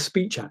in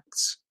speech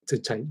acts, to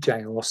take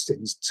J.L.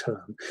 Austin's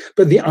term.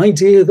 But the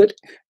idea that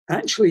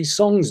actually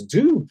songs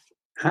do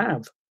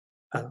have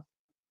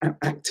an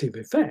active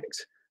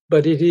effect,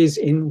 but it is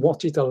in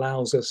what it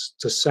allows us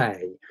to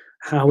say,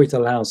 how it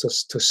allows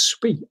us to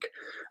speak.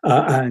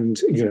 And,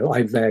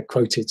 I've there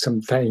quoted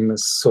some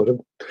famous sort of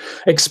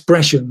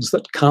expressions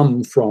that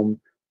come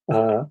from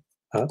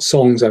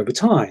songs over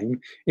time,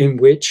 in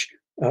which,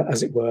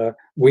 as it were,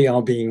 we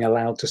are being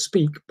allowed to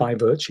speak by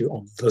virtue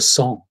of the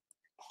song.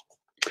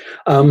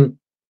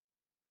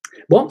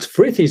 What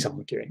Frith is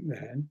arguing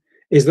then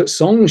is that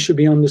songs should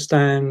be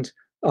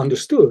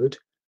understood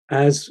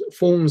as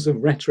forms of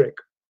rhetoric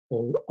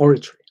or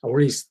oratory, or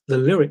at least the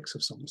lyrics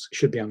of songs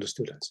should be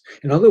understood as.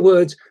 In other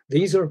words,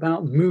 these are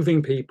about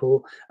moving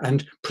people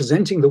and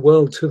presenting the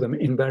world to them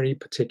in very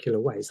particular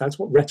ways. That's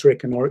what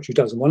rhetoric and oratory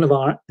does. And one of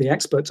the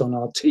experts on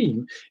our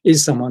team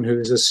is someone who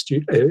is a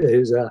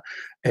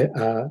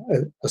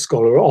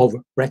scholar of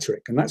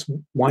rhetoric, and that's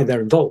why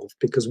they're involved,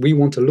 because we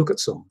want to look at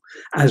song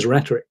as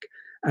rhetoric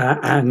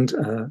and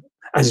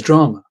as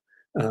drama,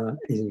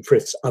 in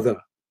Frith's other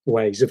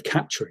ways of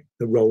capturing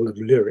the role of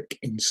lyric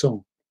in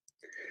song.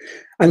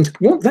 And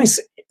what this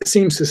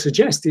seems to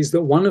suggest is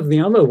that one of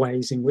the other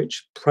ways in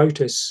which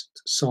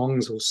protest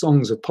songs or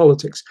songs of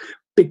politics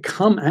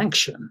become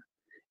action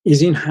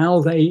is in how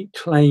they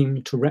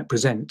claim to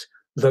represent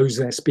those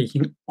they're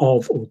speaking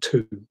of or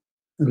to,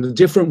 and the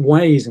different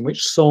ways in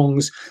which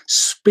songs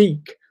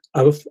speak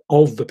of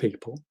the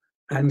people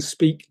and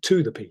speak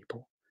to the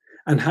people,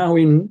 and how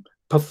in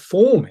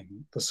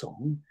performing the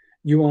song,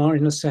 you are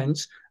in a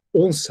sense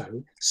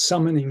also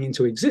summoning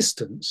into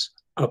existence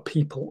a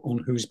people on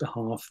whose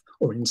behalf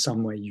or in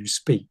some way you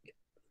speak.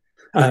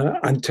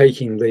 I'm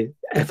taking the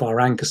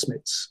F.R.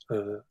 Ankersmith's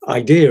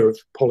idea of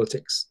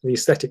politics, the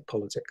aesthetic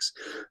politics,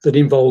 that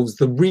involves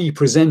the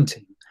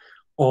representing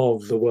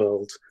of the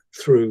world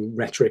through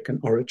rhetoric and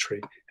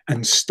oratory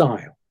and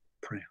style.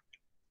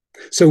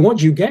 So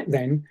what you get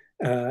then,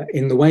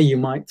 in the way you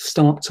might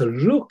start to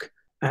look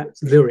at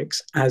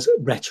lyrics as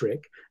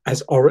rhetoric,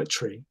 as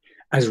oratory,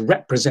 as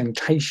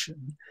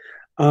representation.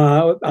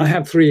 I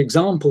have three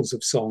examples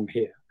of song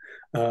here.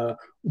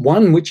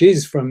 One which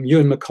is from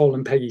Ewan McColl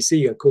and Peggy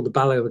Seeger, called The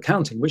Ballet of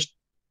Accounting, which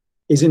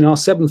is in our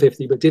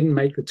 750 but didn't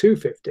make the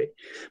 250.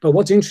 But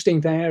what's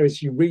interesting there,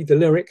 as you read the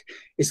lyric,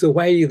 is the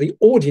way the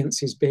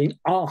audience is being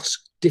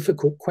asked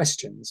difficult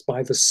questions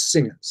by the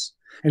singers.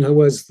 In other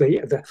words,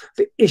 the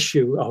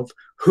issue of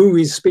who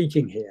is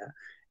speaking here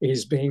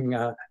is being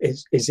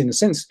is in a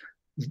sense,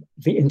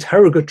 the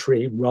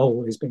interrogatory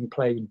role is being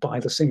played by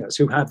the singers,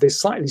 who have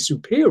this slightly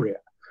superior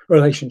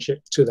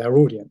relationship to their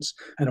audience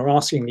and are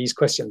asking these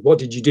questions. What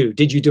did you do?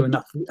 Did you do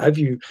enough? Have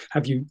you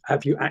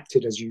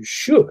acted as you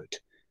should?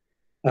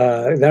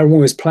 They're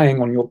always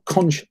playing on your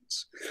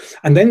conscience.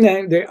 And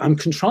then I'm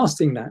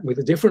contrasting that with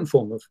a different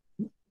form of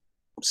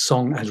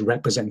song as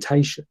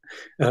representation.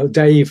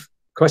 Dave,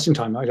 Question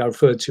Time, I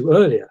referred to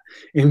earlier,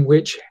 in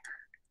which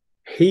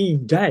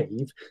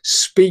Dave,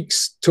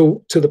 speaks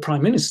to the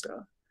Prime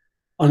Minister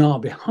on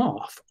our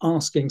behalf,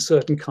 asking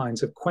certain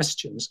kinds of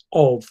questions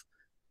of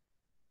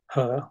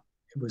her,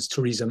 it was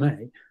Theresa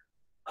May,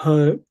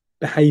 her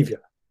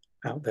behaviour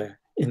out there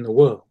in the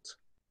world.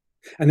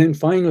 And then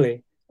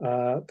finally,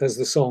 there's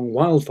the song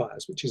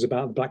Wildfires, which is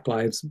about the Black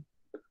Lives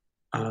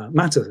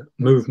Matter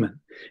movement,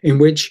 in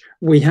which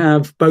we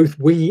have both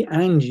we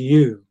and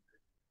you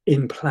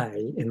in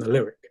play in the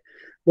lyric.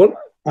 Well,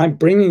 I'm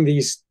bringing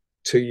these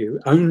to you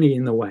only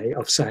in the way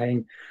of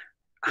saying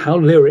how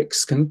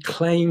lyrics can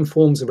claim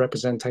forms of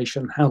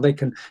representation, how they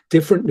can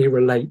differently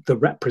relate the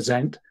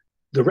representative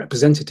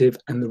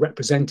and the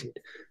represented,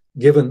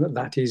 given that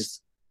that is,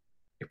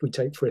 if we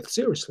take Frith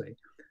seriously,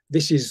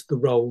 this is the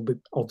role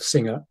of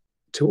singer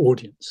to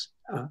audience.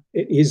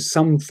 It is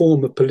some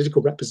form of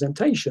political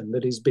representation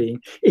that is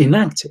being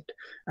enacted,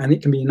 and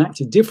it can be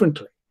enacted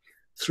differently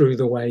through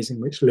the ways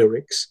in which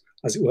lyrics,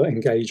 as it were,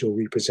 engage or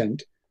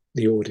represent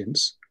the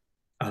audience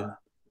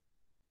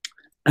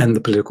and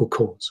the political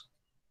cause.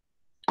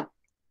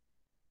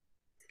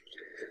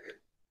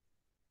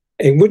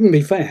 It wouldn't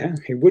be fair,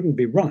 it wouldn't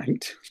be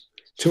right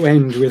to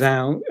end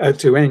without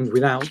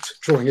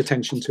drawing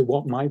attention to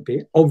what might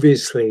be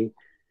obviously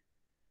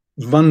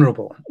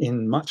vulnerable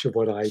in much of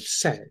what I've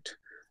said.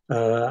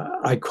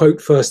 I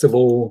quote first of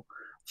all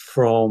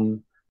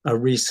from a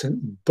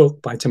recent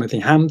book by Timothy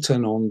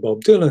Hampton on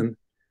Bob Dylan,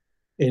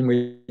 in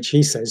which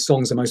he says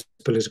songs are most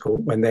political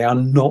when they are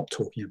not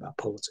talking about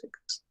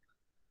politics,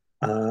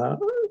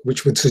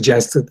 which would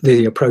suggest that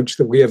the approach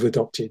that we have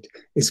adopted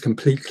is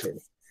completely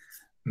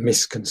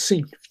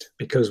misconceived,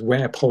 because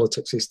where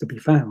politics is to be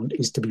found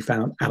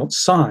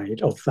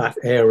outside of that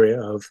area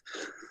of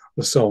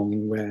the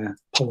song where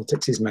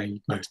politics is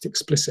made most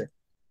explicit.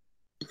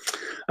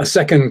 A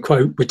second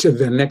quote, which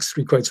the next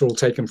three quotes are all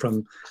taken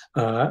from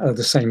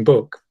the same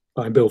book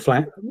by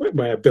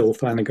where Bill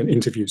Flanagan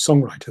interviews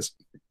songwriters.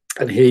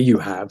 And here you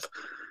have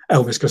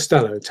Elvis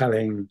Costello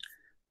telling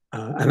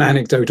an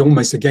anecdote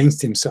almost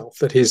against himself,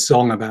 that his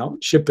song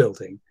about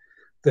shipbuilding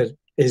that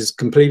is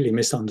completely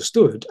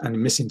misunderstood and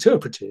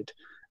misinterpreted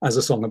as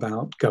a song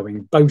about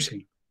going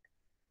boating,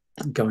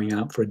 going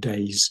out for a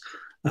day's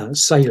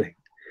sailing.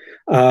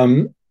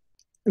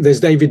 There's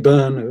David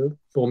Byrne,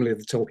 formerly of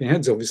the Talking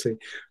Heads, obviously,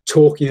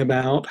 talking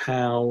about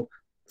how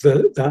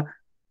the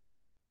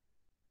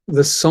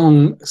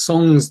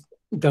songs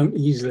don't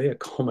easily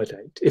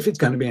accommodate, if it's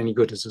going to be any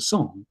good as a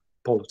song,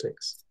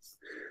 politics.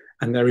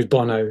 And there is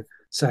Bono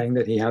saying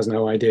that he has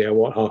no idea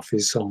what half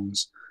his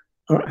songs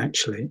are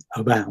actually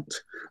about.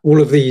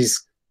 All of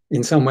these,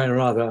 in some way or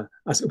other,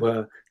 as it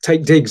were,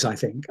 take digs, I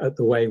think, at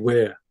the way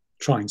we're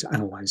trying to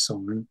analyse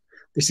song. And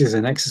this is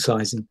an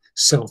exercise in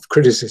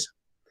self-criticism.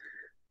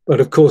 But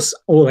of course,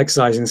 all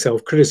exercise in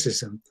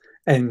self-criticism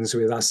ends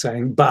with us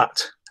saying,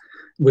 but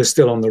we're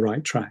still on the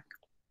right track.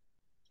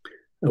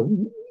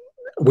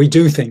 We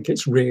do think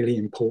it's really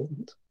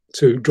important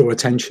to draw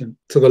attention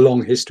to the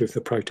long history of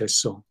the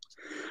protest song.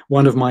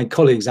 One of my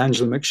colleagues,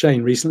 Angela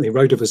McShane, recently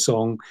wrote of a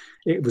song.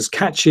 It was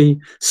catchy,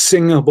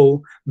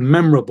 singable,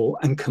 memorable,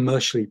 and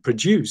commercially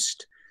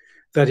produced,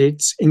 that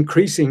it's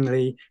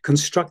increasingly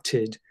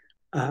constructed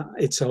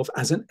itself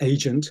as an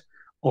agent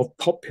of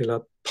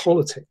popular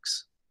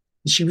politics.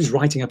 She was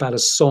writing about a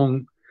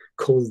song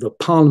called The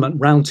Parliament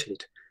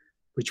Routed,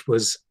 which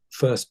was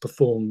first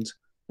performed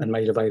and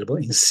made available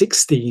in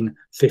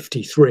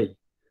 1653.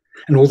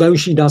 And although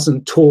she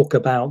doesn't talk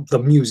about the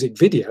music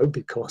video,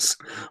 because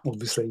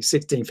obviously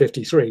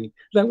 1653,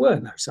 there were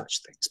no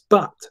such things.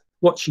 But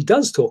what she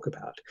does talk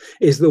about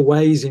is the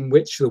ways in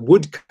which the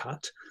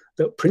woodcut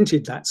that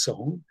printed that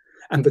song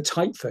and the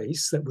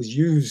typeface that was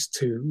used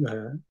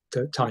to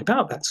type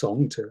out that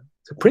song, to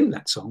print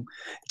that song,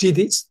 did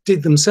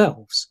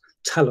themselves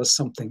tell us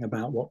something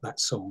about what that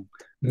song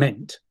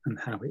meant and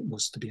how it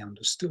was to be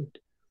understood.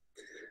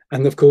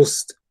 And of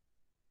course,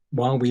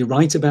 while we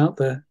write about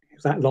that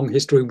long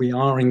history, we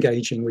are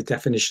engaging with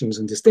definitions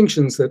and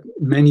distinctions that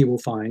many will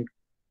find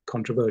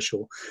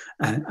controversial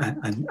and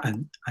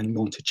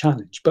want to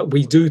challenge. But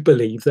we do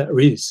believe there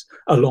is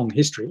a long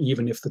history,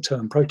 even if the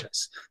term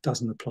protest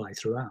doesn't apply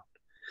throughout.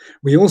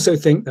 We also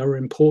think there are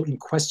important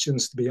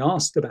questions to be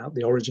asked about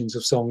the origins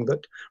of song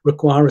that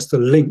require us to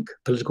link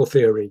political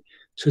theory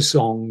to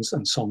songs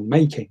and song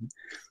making,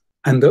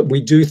 and that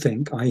we do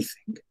think, I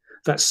think,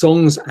 that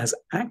songs as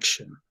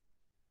action,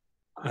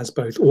 as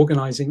both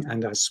organizing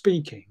and as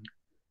speaking,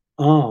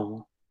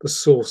 are the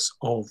source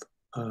of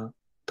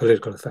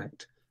political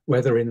effect,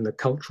 whether in the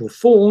cultural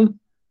form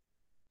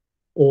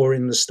or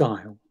in the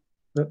style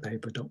that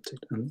they've adopted.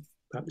 And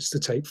that was to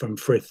take from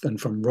Frith and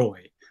from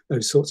Roy,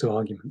 those sorts of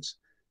arguments.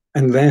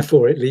 And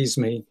therefore it leaves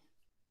me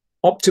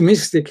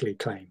optimistically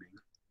claiming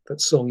that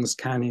songs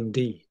can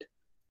indeed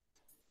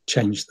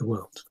change the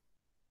world.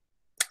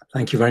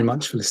 Thank you very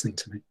much for listening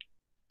to me.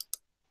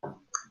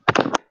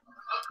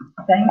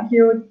 Thank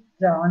you,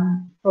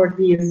 John, for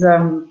this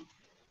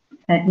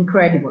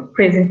incredible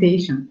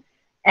presentation.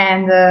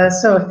 And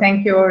so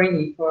thank you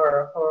really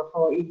for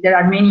there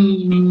are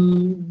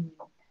many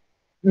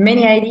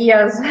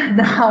ideas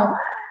now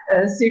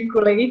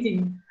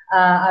circulating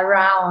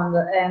around,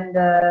 and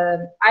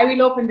I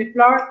will open the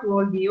floor to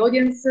all the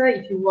audience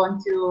if you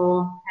want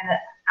to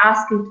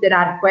ask if there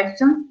are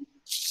questions.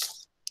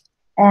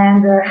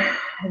 And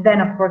then,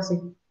 of course,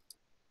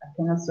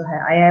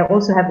 I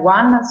also have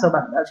one. So,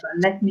 but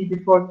let me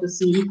before to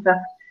see if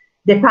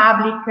the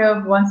public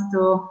wants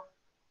to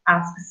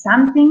ask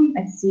something.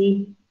 I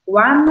see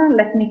one.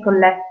 Let me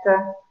collect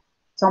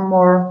some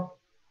more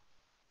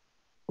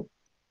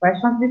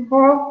questions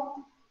before.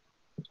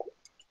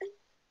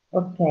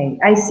 Okay,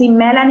 I see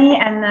Melanie,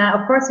 and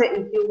of course,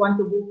 if you want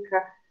to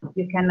book,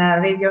 you can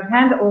raise your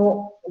hand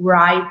or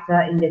write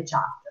in the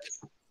chat.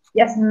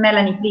 Yes,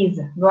 Melanie, please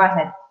go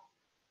ahead.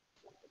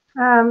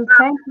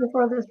 Thank you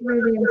for this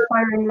really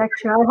inspiring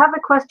lecture. I have a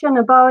question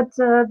about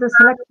the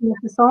selection of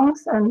the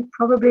songs, and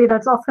probably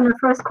that's often the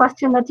first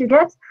question that you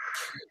get.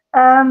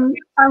 I'm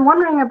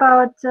wondering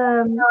about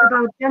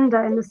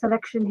gender in the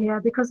selection here,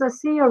 because I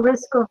see a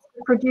risk of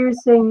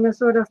producing a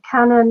sort of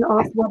canon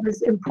of what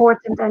is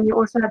important, and you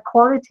also had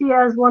quality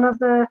as one of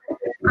the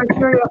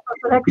criteria for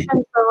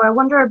selection. So I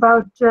wonder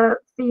about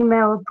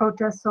female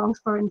protest songs,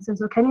 for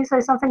instance. Or can you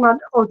say something about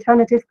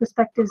alternative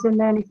perspectives in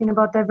there? Anything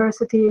about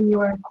diversity in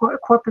your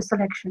corpus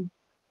selection?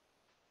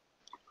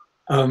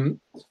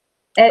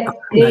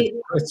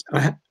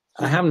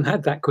 I haven't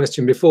had that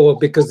question before,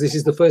 because this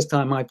is the first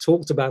time I've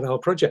talked about our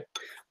project.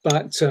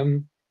 But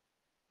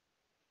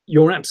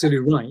you're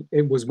absolutely right.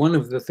 It was one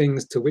of the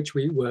things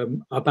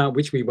about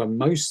which we were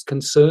most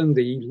concerned,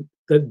 the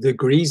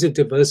degrees of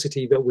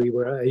diversity that we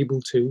were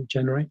able to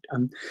generate.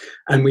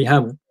 And we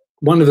have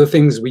one of the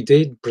things we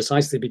did,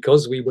 precisely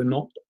because we were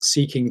not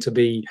seeking to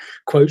be,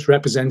 quote,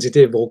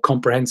 representative or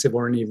comprehensive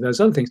or any of those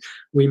other things,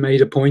 we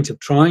made a point of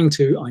trying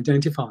to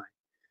identify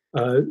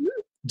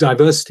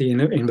diversity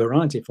in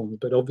variety forms,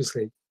 but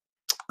obviously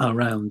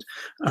around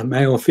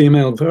male,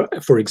 female,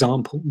 for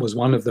example, was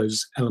one of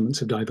those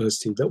elements of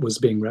diversity that was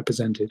being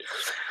represented.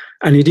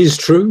 And it is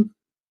true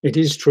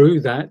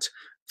that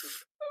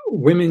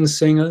women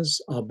singers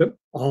are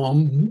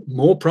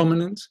more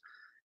prominent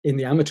in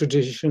the amateur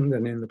tradition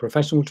than in the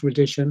professional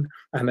tradition,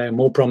 and they're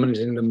more prominent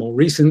in the more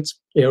recent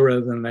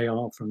era than they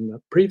are from the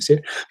previous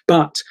era.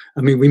 But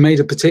I mean, we made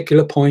a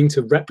particular point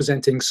of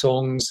representing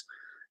songs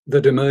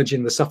that emerge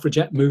in the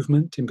suffragette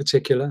movement in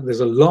particular.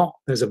 There's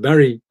a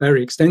very,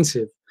 very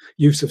extensive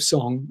use of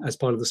song as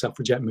part of the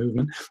suffragette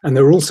movement. And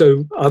there are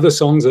also other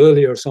songs,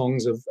 earlier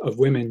songs of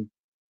women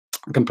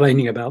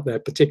complaining about their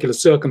particular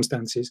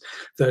circumstances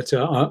that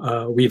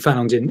we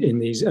found in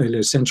these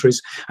earlier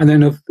centuries. And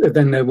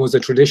then there was a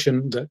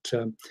tradition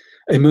that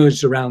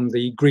emerged around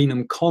the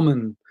Greenham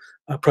Common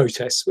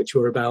protests, which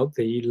were about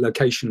the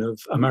location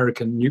of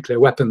American nuclear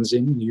weapons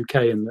in the UK,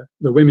 and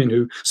the women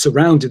who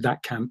surrounded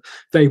that camp,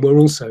 they were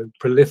also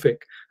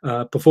prolific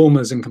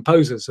performers and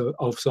composers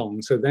of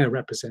songs, so they're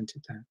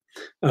represented there.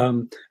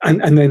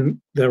 And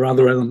then there are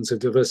other elements of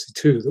diversity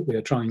too that we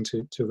are trying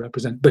to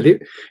represent. But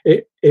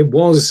it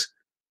was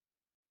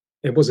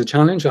a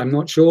challenge. I'm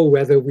not sure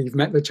whether we've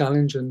met the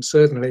challenge, and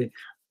certainly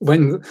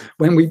when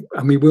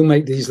we will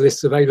make these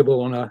lists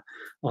available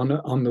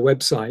on the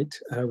website,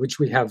 which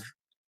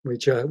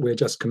we're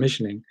just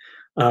commissioning.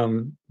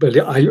 But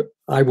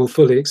I will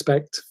fully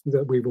expect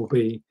that we will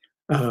be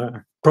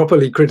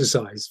properly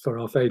criticised for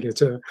our failure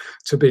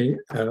to be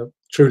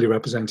truly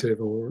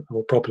representative or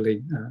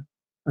properly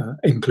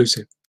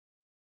inclusive.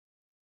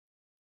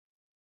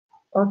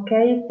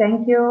 Okay,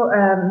 thank you,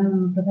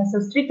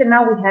 Professor Street. And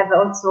now we have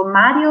also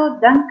Mario,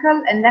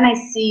 Dunkel, and then I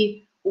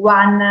see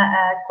one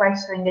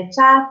question in the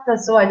chat.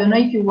 So I don't know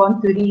if you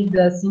want to read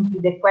simply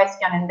the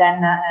question and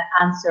then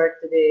answer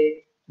to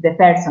the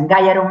person.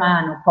 Gaia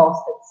Romano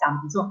posted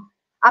something. So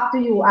up to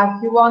you.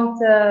 If you want,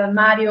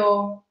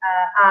 Mario,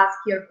 ask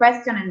your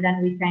question, and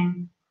then we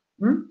can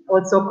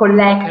also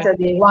collect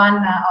the one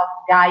of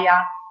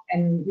Gaia,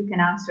 and you can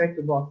answer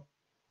to both.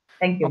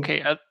 Thank you.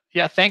 Okay.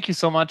 Yeah, thank you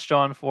so much,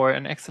 John, for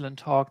an excellent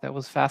talk. That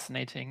was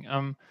fascinating.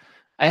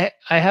 I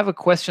have a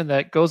question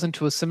that goes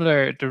into a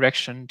similar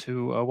direction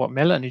to what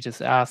Melanie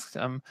just asked.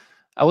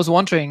 I was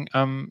wondering,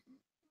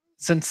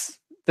 since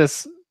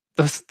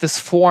this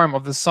form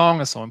of the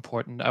song is so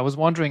important, I was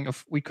wondering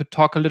if we could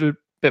talk a little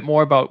bit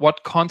more about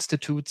what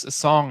constitutes a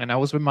song. And I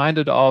was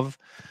reminded of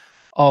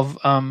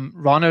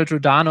Ronald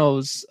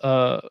Rodano's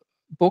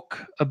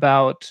book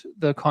about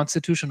the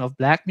constitution of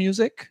Black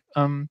music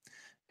in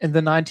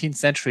the 19th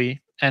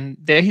century. And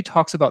there he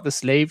talks about the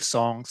slave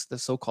songs, the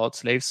so-called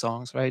slave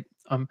songs, right?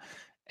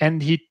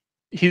 And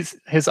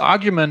his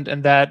argument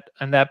in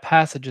that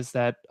passage is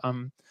that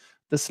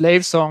the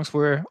slave songs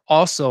were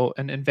also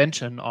an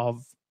invention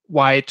of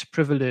white,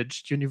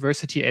 privileged,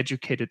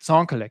 university-educated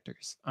song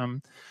collectors,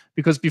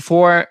 because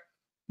before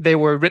they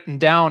were written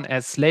down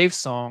as slave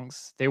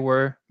songs, they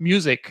were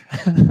music,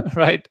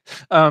 right?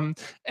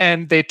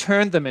 And they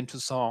turned them into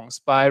songs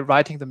by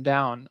writing them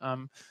down.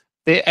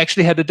 They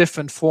actually had a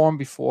different form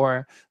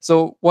before.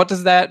 So what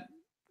does that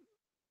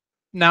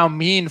now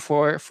mean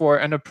for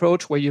an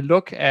approach where you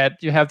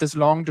have this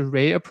longue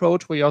durée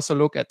approach where you also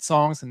look at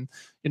songs in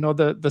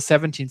the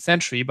 17th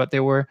century, but they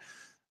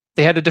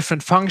had a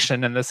different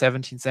function in the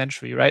 17th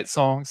century, right?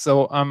 Songs.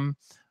 So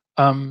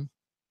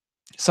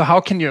so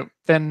how can you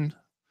then,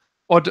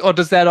 or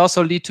does that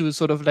also lead to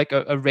sort of like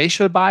a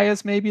racial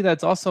bias maybe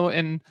that's also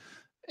in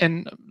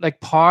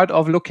like part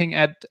of looking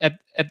at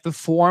the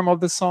form of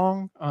the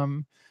song?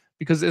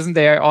 Because isn't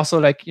there also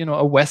like,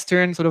 a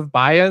Western sort of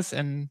bias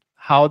in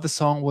how the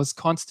song was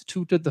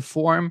constituted, the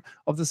form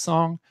of the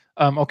song?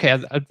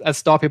 Okay, I'll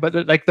stop here,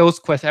 but like those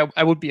questions,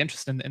 I would be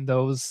interested in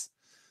those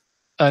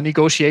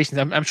negotiations.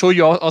 I'm sure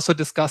you also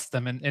discussed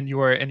them in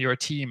your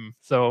team.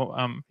 So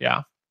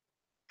yeah.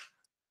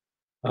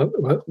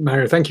 Well,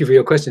 Mario, thank you for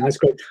your question. That's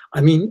great. I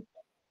mean,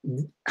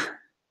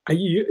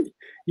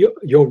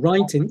 you're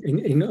right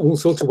in all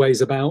sorts of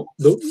ways about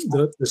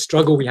the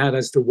struggle we had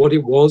as to what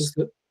it was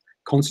that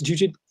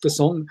constituted the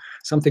song,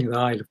 something that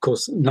I, of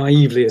course,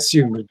 naively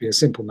assumed would be a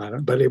simple matter,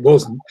 but it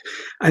wasn't.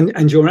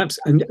 And you're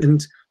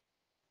and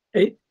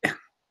it,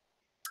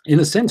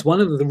 in a sense,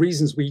 one of the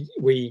reasons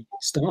we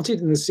started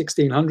in the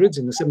 1600s,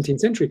 in the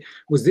 17th century,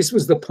 was this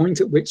was the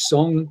point at which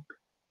song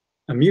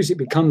and music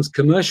becomes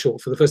commercial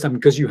for the first time,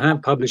 because you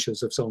have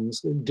publishers of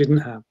songs that didn't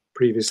have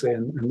previously,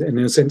 and in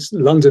a sense,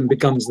 London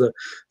becomes the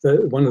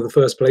one of the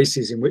first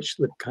places in which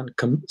the kind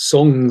of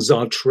songs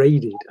are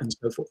traded and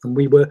so forth. And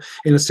we were,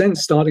 in a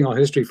sense, starting our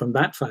history from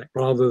that fact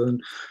rather than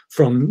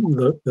from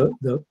the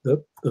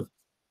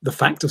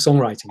fact of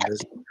songwriting.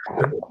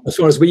 As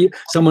far as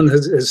someone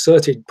has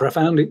asserted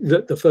profoundly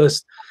that the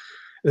first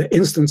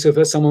instance of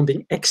someone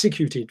being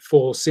executed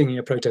for singing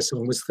a protest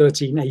song was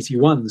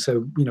 1381,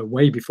 so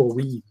way before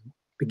we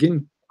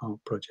begin our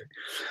project.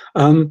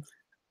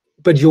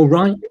 But you're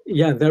right,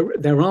 yeah,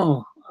 there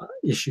are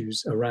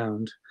issues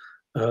around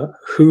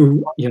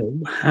who,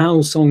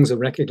 how songs are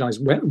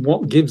recognized,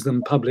 what gives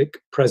them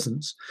public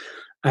presence.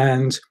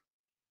 And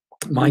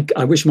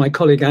I wish my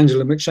colleague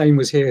Angela McShane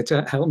was here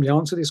to help me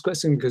answer this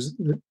question, because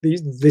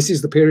this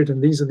is the period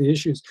and these are the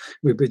issues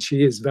with which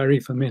she is very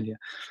familiar.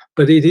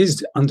 But it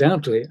is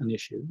undoubtedly an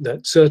issue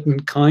that certain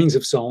kinds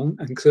of song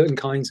and certain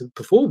kinds of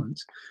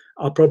performance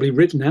are probably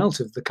written out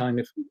of the kind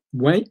of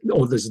way,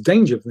 or there's a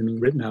danger of them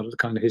being written out of the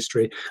kind of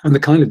history and the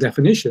kind of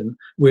definition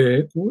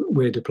we're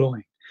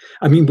deploying.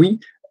 I mean,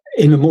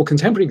 in a more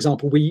contemporary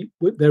example,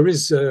 there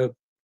is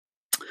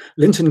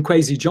Linton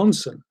Kwesi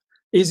Johnson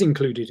is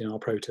included in our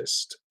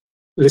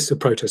list of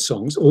protest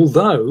songs,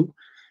 although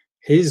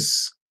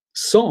his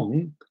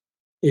song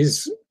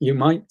is, you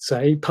might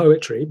say,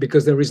 poetry,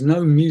 because there is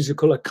no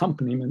musical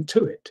accompaniment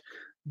to it,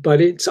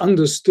 but it's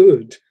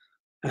understood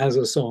as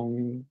a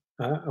song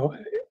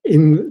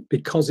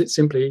because it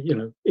simply, you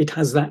know, it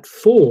has that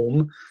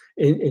form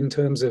in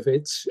terms of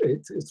its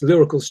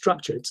lyrical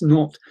structure. It's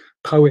not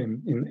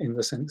poem in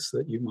the sense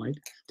that you might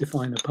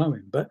define a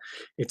poem, but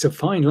it's a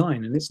fine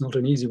line, and it's not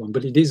an easy one,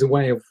 but it is a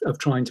way of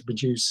trying to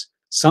produce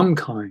some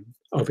kind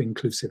of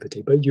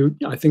inclusivity. But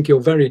I think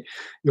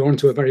you're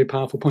onto a very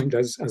powerful point,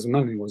 as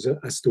Manuela was,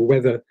 as to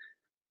whether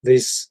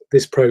this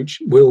approach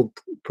will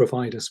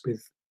provide us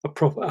with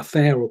a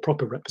fair or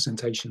proper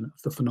representation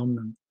of the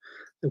phenomenon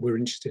that we're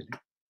interested in.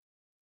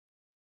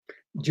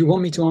 Do you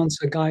want me to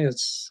answer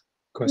Gaia's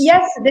question?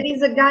 Yes, there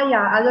is a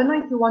Gaia. I don't know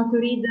if you want to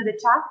read the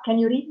chat. Can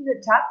you read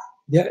the chat?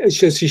 Yeah,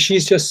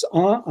 she's just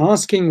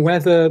asking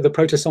whether the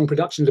protest song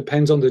production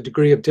depends on the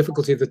degree of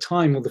difficulty of the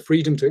time or the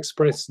freedom to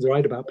express the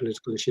right about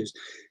political issues.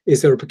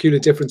 Is there a peculiar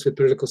difference with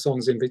political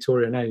songs in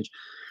Victorian age?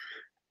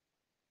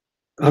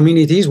 I mean,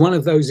 it is one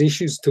of those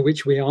issues to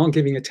which we are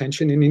giving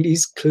attention, and it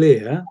is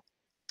clear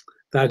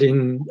that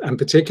and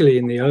particularly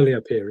in the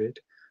earlier period,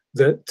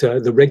 that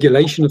the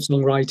regulation of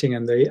songwriting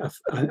and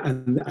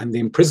the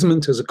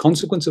imprisonment as a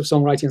consequence of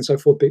songwriting and so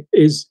forth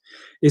is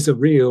a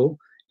real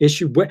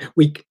issue.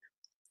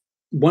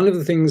 One of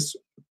the things,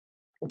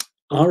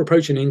 our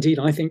approach, and indeed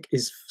I think,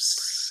 is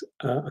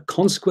a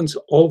consequence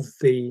of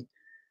the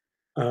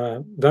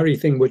very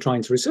thing we're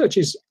trying to research,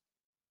 is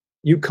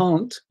you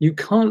can't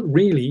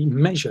really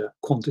measure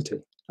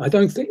quantity. I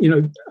don't think, you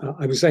know,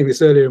 I was saying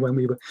this earlier when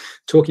we were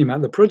talking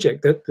about the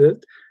project,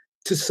 that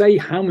to say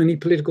how many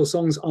political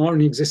songs are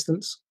in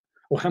existence,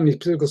 or how many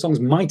political songs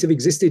might have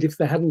existed if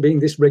there hadn't been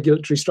this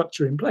regulatory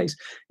structure in place,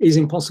 is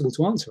impossible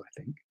to answer,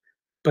 I think.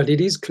 But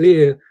it is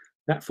clear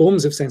that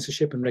forms of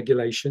censorship and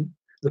regulation,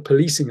 the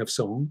policing of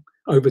song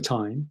over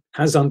time,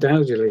 has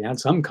undoubtedly had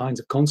some kinds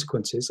of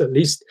consequences, at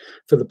least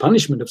for the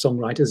punishment of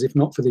songwriters, if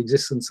not for the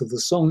existence of the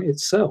song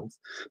itself.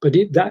 But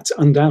that's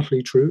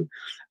undoubtedly true.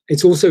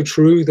 It's also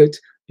true that,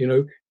 you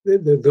know,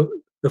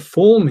 the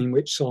form in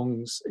which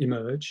songs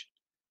emerge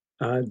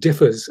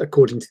differs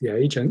according to the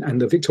age,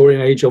 and the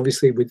Victorian age,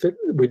 obviously, with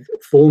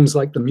forms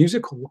like the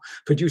musical,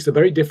 produced a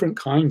very different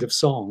kind of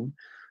song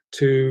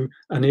to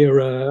an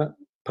era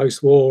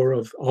post-war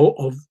of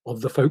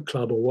the folk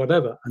club or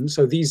whatever. And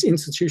so these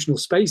institutional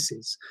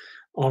spaces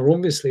are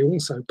obviously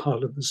also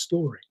part of the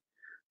story.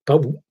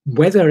 But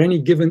whether any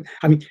given,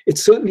 I mean,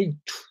 it's certainly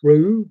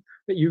true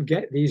that you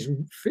get these,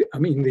 I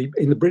mean,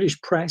 in the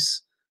British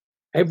press,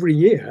 every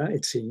year,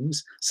 it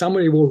seems,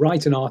 somebody will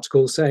write an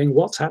article saying,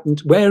 what's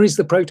happened, where is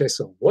the protest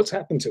song? What's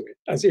happened to it?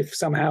 As if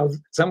somehow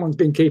someone's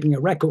been keeping a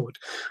record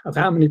of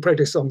how many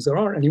protest songs there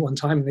are at any one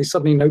time, and they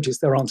suddenly notice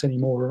there aren't any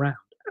more around.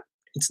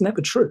 It's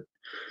never true.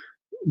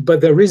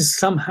 But there is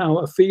somehow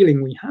a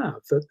feeling we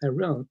have that there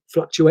are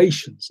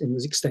fluctuations in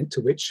the extent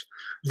to which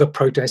the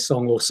protest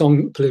song or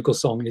political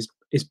song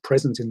is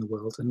present in the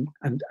world, and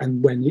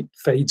when it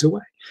fades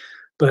away.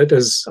 But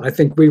as I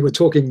think we were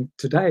talking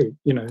today,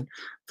 you know,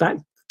 that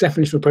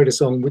definition of protest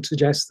song would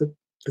suggest that,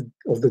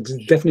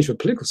 the definition of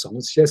political song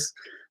would suggest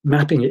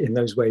mapping it in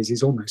those ways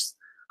is almost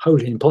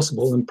wholly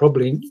impossible and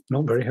probably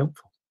not very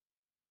helpful.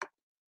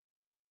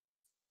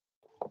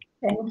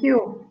 Thank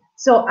you.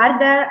 So are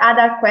there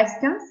other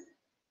questions?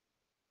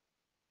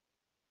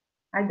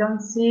 I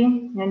don't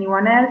see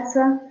anyone else.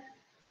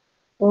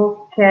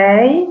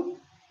 Okay.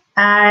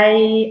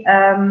 There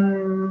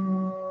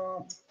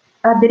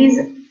is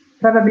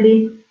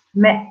probably,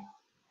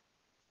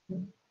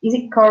 is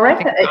it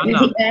correct?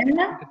 Is it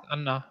Anna? It's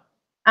Anna.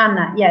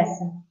 Anna, yes.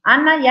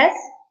 Anna, yes?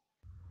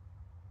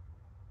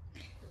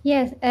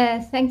 Yes,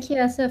 thank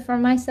you also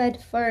from my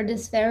side for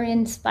this very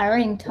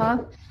inspiring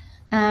talk.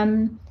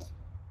 I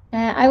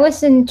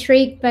was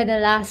intrigued by the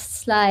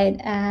last slide,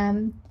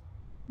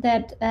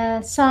 that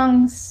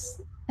songs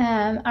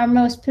are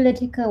most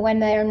political when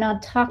they are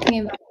not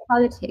talking about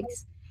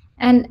politics.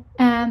 And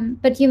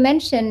but you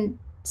mentioned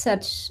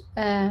such,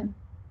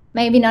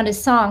 maybe not a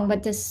song,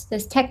 but this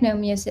techno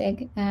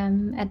music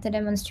at the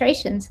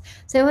demonstrations.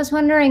 So I was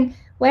wondering,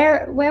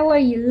 where were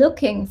you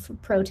looking for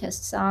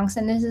protest songs?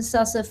 And this is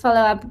also a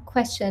follow-up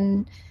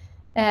question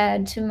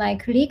to my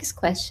colleagues'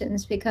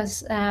 questions,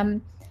 because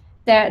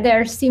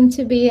there seem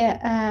to be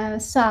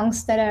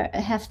songs that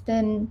have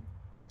been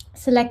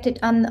selected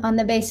on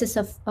the basis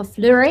of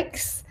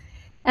lyrics,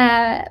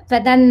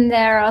 but then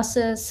there are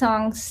also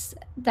songs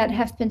that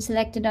have been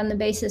selected on the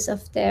basis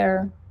of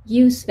their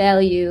use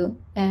value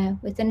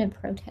within a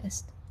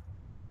protest.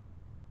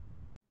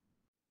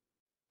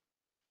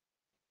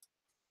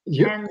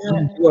 You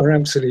are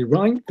absolutely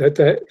right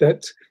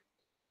that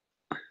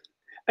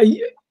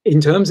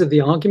in terms of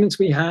the arguments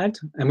we had,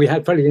 and we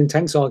had fairly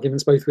intense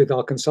arguments both with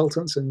our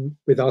consultants and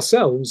with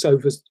ourselves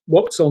over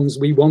what songs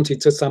we wanted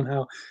to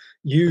somehow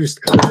use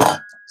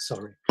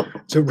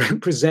to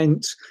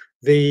represent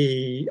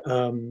the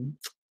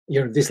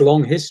this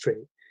long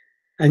history.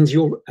 And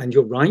you're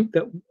right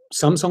that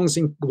some songs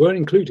were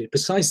included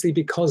precisely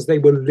because they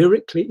were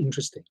lyrically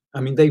interesting. I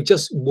mean, they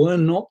just were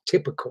not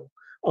typical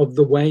of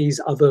the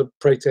ways other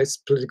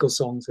protest political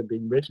songs had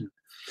been written.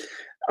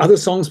 Other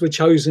songs were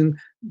chosen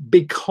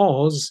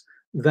because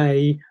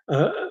they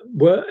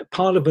were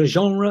part of a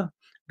genre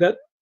that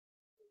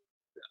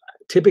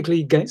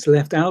typically gets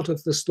left out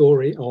of the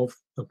story of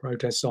the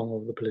protest song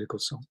or the political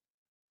song,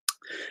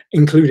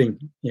 including,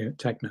 you know,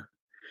 techno.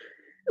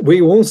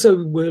 We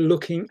also were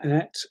looking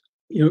at,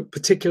 you know,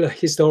 particular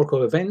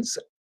historical events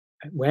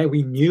where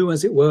we knew,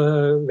 as it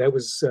were, there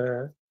was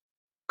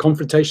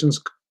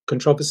confrontations,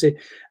 controversy,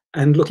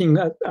 and looking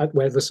at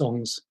where the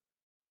songs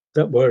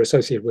that were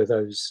associated with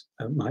those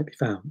might be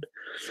found.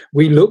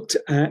 We looked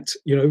at,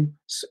 you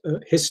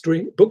know,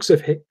 history,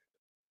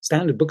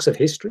 standard books of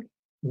history.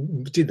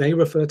 Did they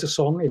refer to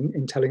song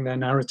in telling their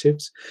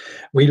narratives?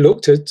 We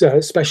looked at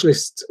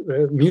specialist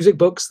music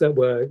books that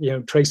were, you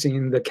know, tracing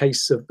in the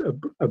case of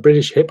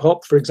British hip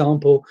hop, for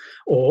example,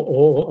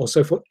 or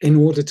so forth, in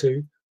order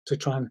to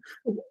try and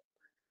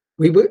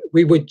we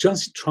were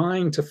just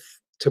trying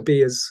to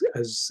be as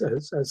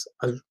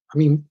I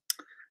mean,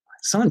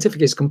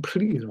 scientific is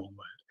completely the wrong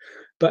word,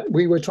 but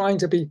we were trying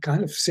to be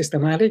kind of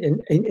systematic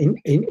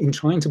in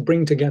trying to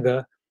bring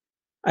together.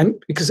 And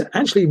because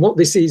actually what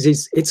this is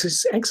it's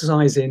an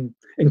exercise in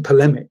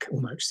polemic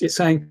almost. It's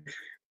saying,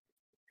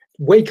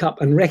 wake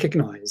up and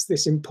recognize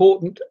this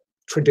important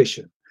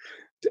tradition,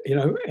 you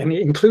know, and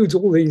it includes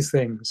all these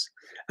things.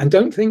 And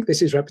don't think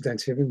this is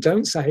representative, and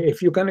don't say,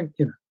 if you're going to,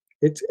 you know,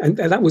 and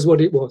that was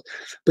what it was.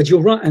 But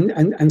you're right.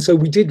 And so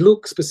we did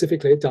look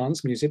specifically at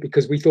dance music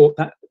because we thought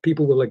that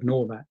people will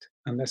ignore that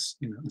unless,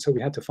 you know, and so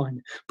we had to find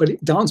it.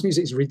 But dance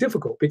music is really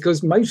difficult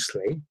because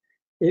mostly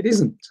it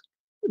isn't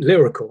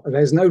lyrical.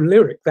 There's no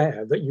lyric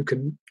there that you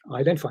can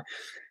identify.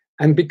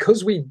 And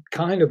because we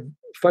kind of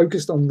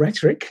focused on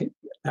rhetoric,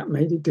 that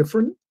made it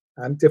different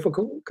and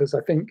difficult, because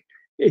I think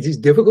it is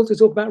difficult to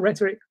talk about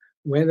rhetoric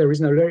where there is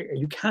no lyric.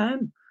 You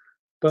can,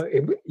 but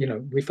it, you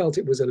know, we felt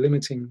it was a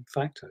limiting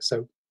factor.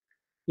 So,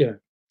 you know,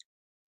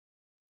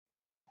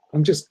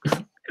 I'm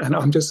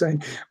just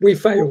saying we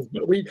failed,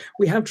 but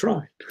we have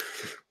tried.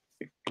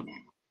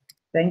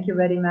 Thank you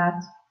very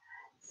much.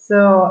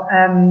 So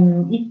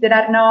if there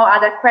are no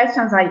other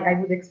questions, I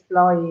would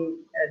exploit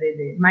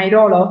my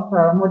role of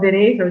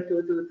moderator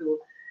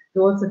to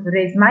also to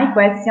raise my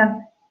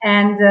question.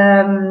 And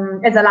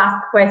as a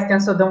last question,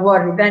 so don't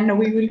worry, then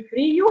we will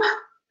free you.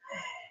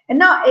 And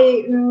now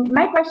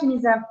my question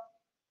is,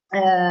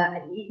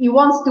 it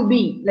wants to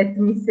be, let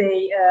me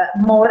say,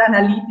 more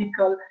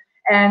analytical.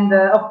 And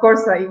of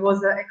course, it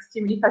was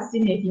extremely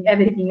fascinating,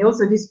 everything.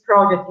 Also, this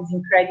project is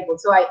incredible.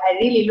 So I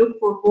really look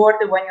forward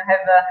when you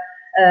have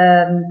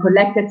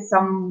collected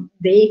some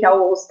data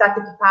or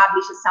started to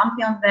publish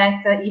something on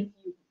that. If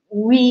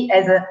we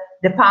as a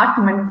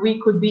department, we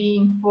could be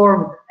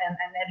informed and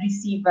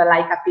receive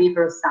like a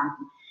paper or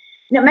something.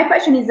 Now, my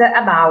question is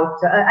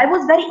about, I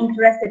was very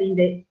interested in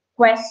the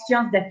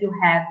questions that you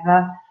have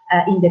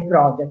in the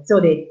project.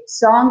 So the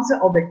songs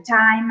over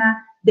time,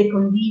 the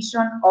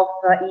condition of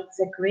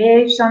its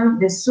creation,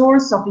 the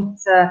source of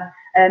its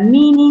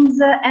meanings,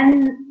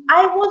 and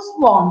I was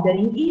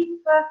wondering if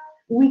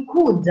we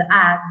could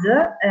add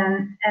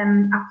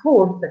a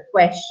fourth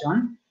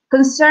question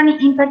concerning,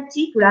 in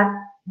particular,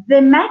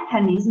 the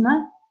mechanism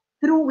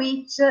through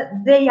which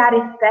they are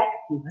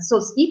effective.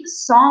 So if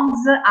songs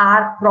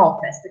are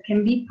protest,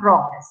 can be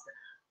protest,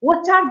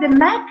 what are the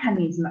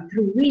mechanisms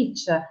through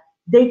which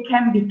they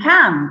can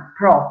become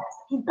protest?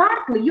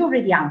 Partly you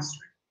already answered,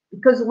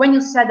 because when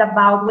you said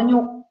about, when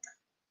you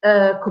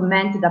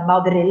commented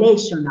about the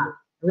relational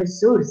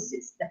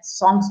resources that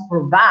songs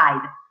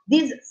provide,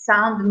 this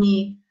sound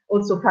me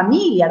also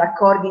familiar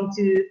according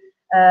to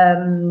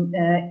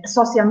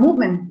social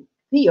movement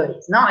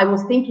theories. Now I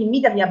was thinking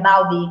immediately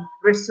about the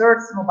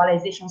resource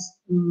mobilization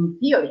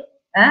theory,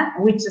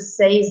 which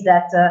says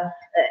that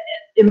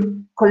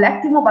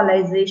collective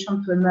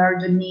mobilization to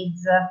emerge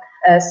needs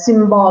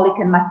symbolic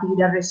and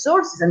material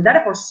resources, and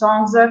therefore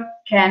songs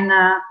can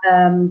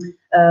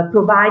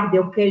provide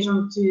the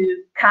occasion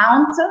to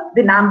count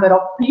the number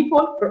of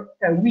people,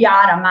 we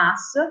are a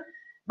mass,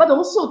 but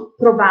also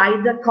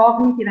provide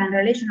cognitive and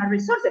relational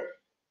resources.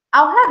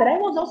 However, I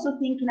was also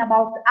thinking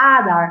about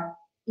other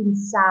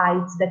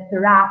insights that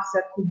perhaps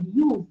could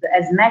be used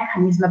as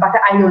mechanism, but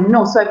I don't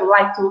know, so I would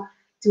like to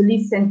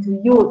listen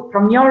to you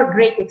from your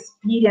great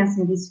experience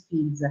in these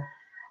fields.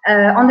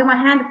 On the one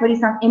hand, for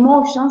instance,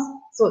 emotions,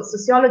 so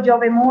sociology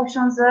of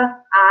emotions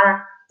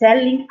are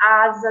telling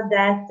us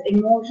that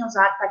emotions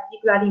are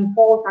particularly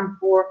important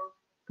for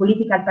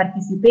political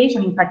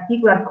participation, in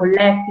particular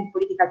collective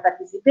political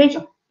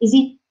participation. Is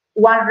it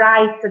one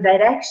right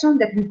direction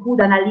that we could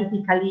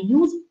analytically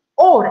use?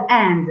 Or,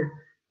 and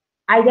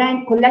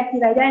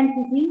collective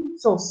identity,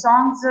 so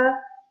songs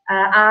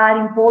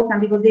are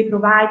important because they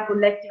provide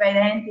collective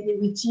identity,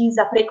 which is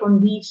a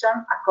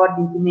precondition,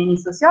 according to many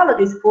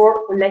sociologists,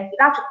 for collective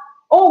action,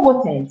 or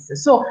what else?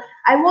 So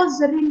I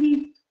was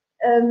really,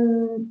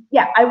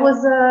 I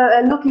was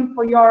looking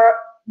for your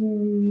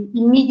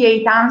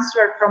immediate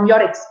answer from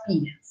your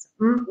experience.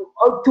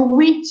 To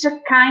which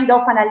kind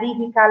of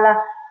analytical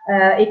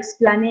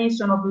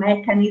explanation of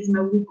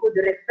mechanism we could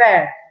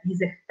refer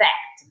this effect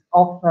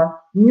of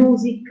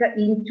music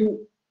into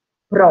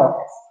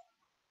protest?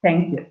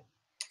 Thank you.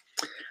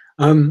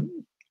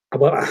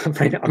 Well,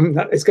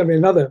 it's going to be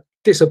another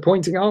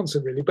disappointing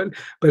answer, really. But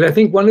I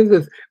think what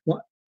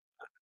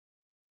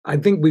I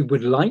think we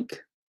would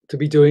like to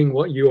be doing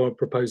what you are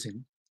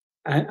proposing,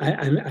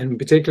 and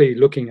particularly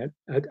looking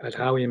at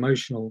how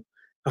emotional,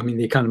 I mean,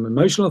 the kind of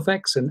emotional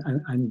effects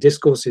and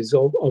discourses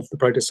of the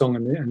protest song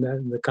and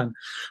the kind of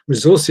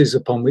resources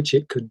upon which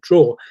it could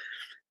draw.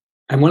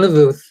 And one of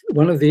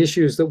the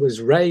issues that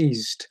was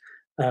raised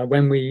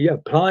when we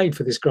applied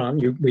for this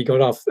grant, we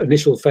got our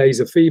initial phase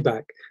of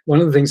feedback.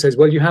 One of the things says,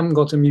 well, you haven't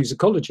got a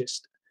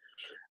musicologist,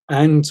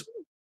 and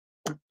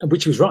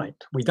which was right,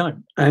 we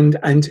don't. And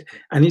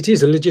it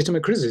is a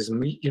legitimate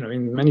criticism. You know,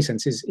 in many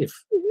senses, if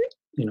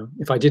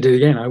I did it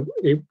again,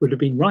 it would have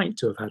been right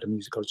to have had a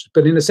musicologist.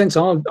 But in a sense,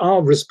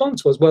 our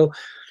response was, well,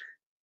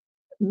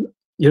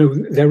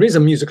 there is a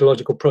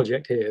musicological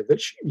project here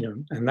that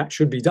and that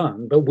should be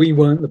done, but we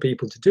weren't the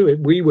people to do it.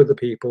 We were the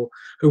people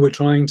who were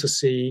trying to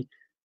see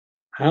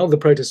how the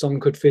protest song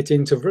could fit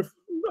into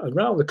a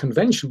rather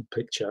conventional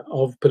picture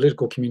of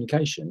political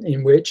communication,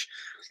 in which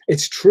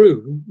it's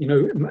true,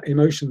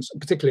 emotions,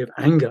 particularly of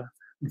anger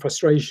and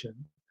frustration,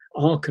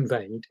 are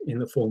conveyed in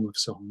the form of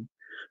song.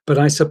 But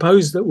I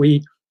suppose that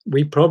we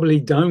probably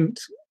don't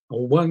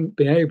or won't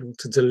be able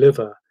to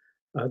deliver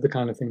the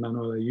kind of thing,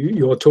 Manuela,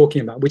 you're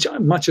talking about, which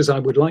much as I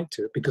would like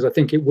to, because I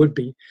think it would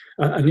be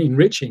an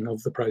enriching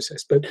of the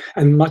process.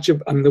 And much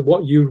of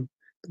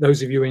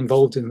those of you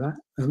involved in that,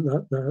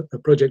 the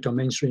project on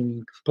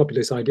mainstreaming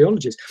populist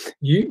ideologies,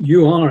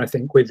 you are, I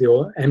think, with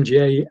your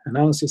MGA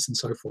analysis and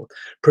so forth,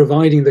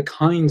 providing the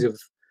kind of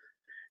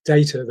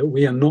data that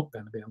we are not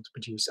going to be able to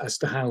produce as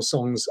to how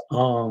songs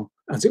are,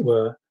 as it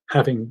were,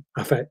 having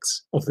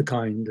effects of the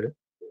kind that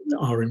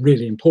are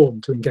really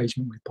important to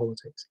engagement with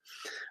politics.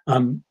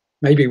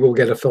 Maybe we'll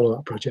get a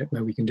follow-up project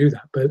where we can do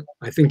that, but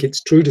I think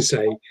it's true to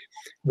say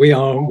we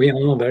are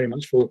very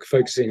much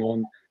focusing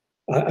on,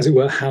 as it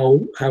were, how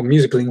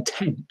musical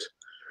intent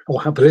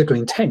or how political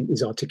intent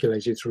is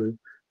articulated through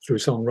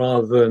song,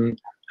 rather than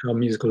how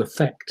musical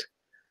effect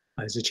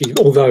is achieved.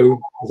 Although,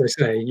 as I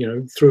say,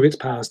 through its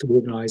powers to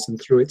organise and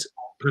through its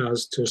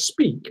powers to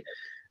speak,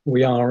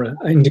 we are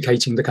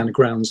indicating the kind of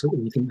grounds that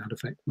we think that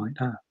effect might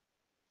have.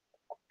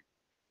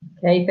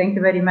 Okay, thank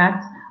you very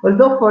much.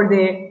 Although for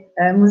the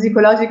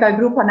musicological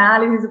group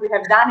analysis we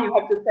have done, you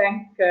have to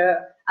thank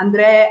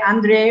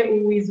Andre,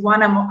 who is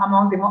one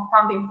among the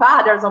founding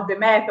fathers of the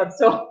method.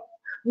 So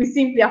we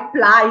simply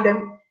apply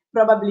them,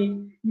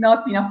 probably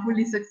not in a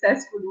fully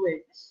successful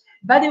way.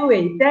 By the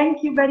way,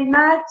 thank you very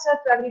much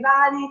to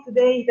everybody.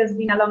 Today it has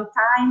been a long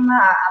time,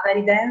 a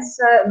very dense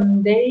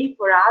day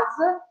for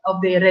us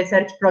of the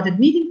research project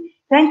meeting.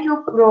 Thank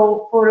you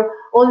for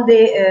all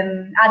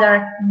the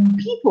other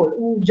people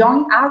who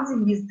joined us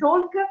in this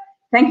talk.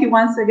 Thank you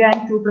once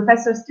again to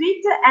Professor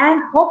Street,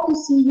 and hope to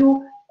see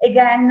you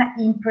again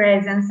in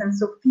presence, and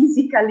so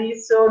physically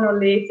sooner or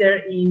later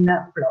in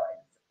Florence.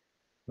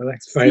 Well,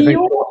 that's see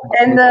you,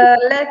 and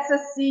let's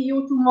see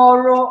you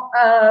tomorrow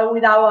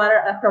with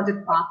our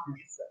project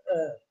partners.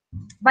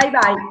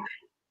 Bye-bye.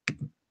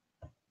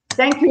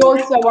 Thank you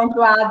also, I want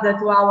to add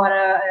to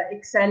our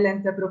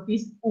excellent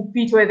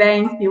Ufficio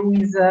Eventi, who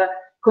is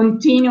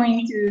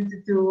continuing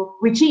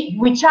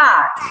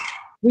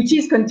which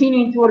is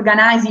continuing to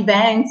organize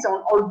events,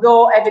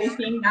 although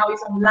everything now is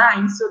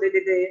online, so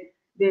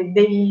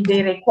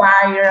they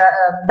require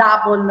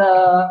double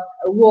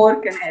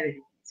work and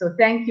everything. So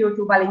thank you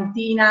to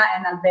Valentina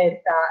and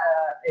Alberta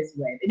as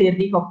well, and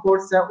Enrico, of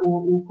course,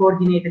 who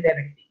coordinated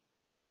everything.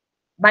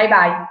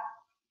 Bye-bye.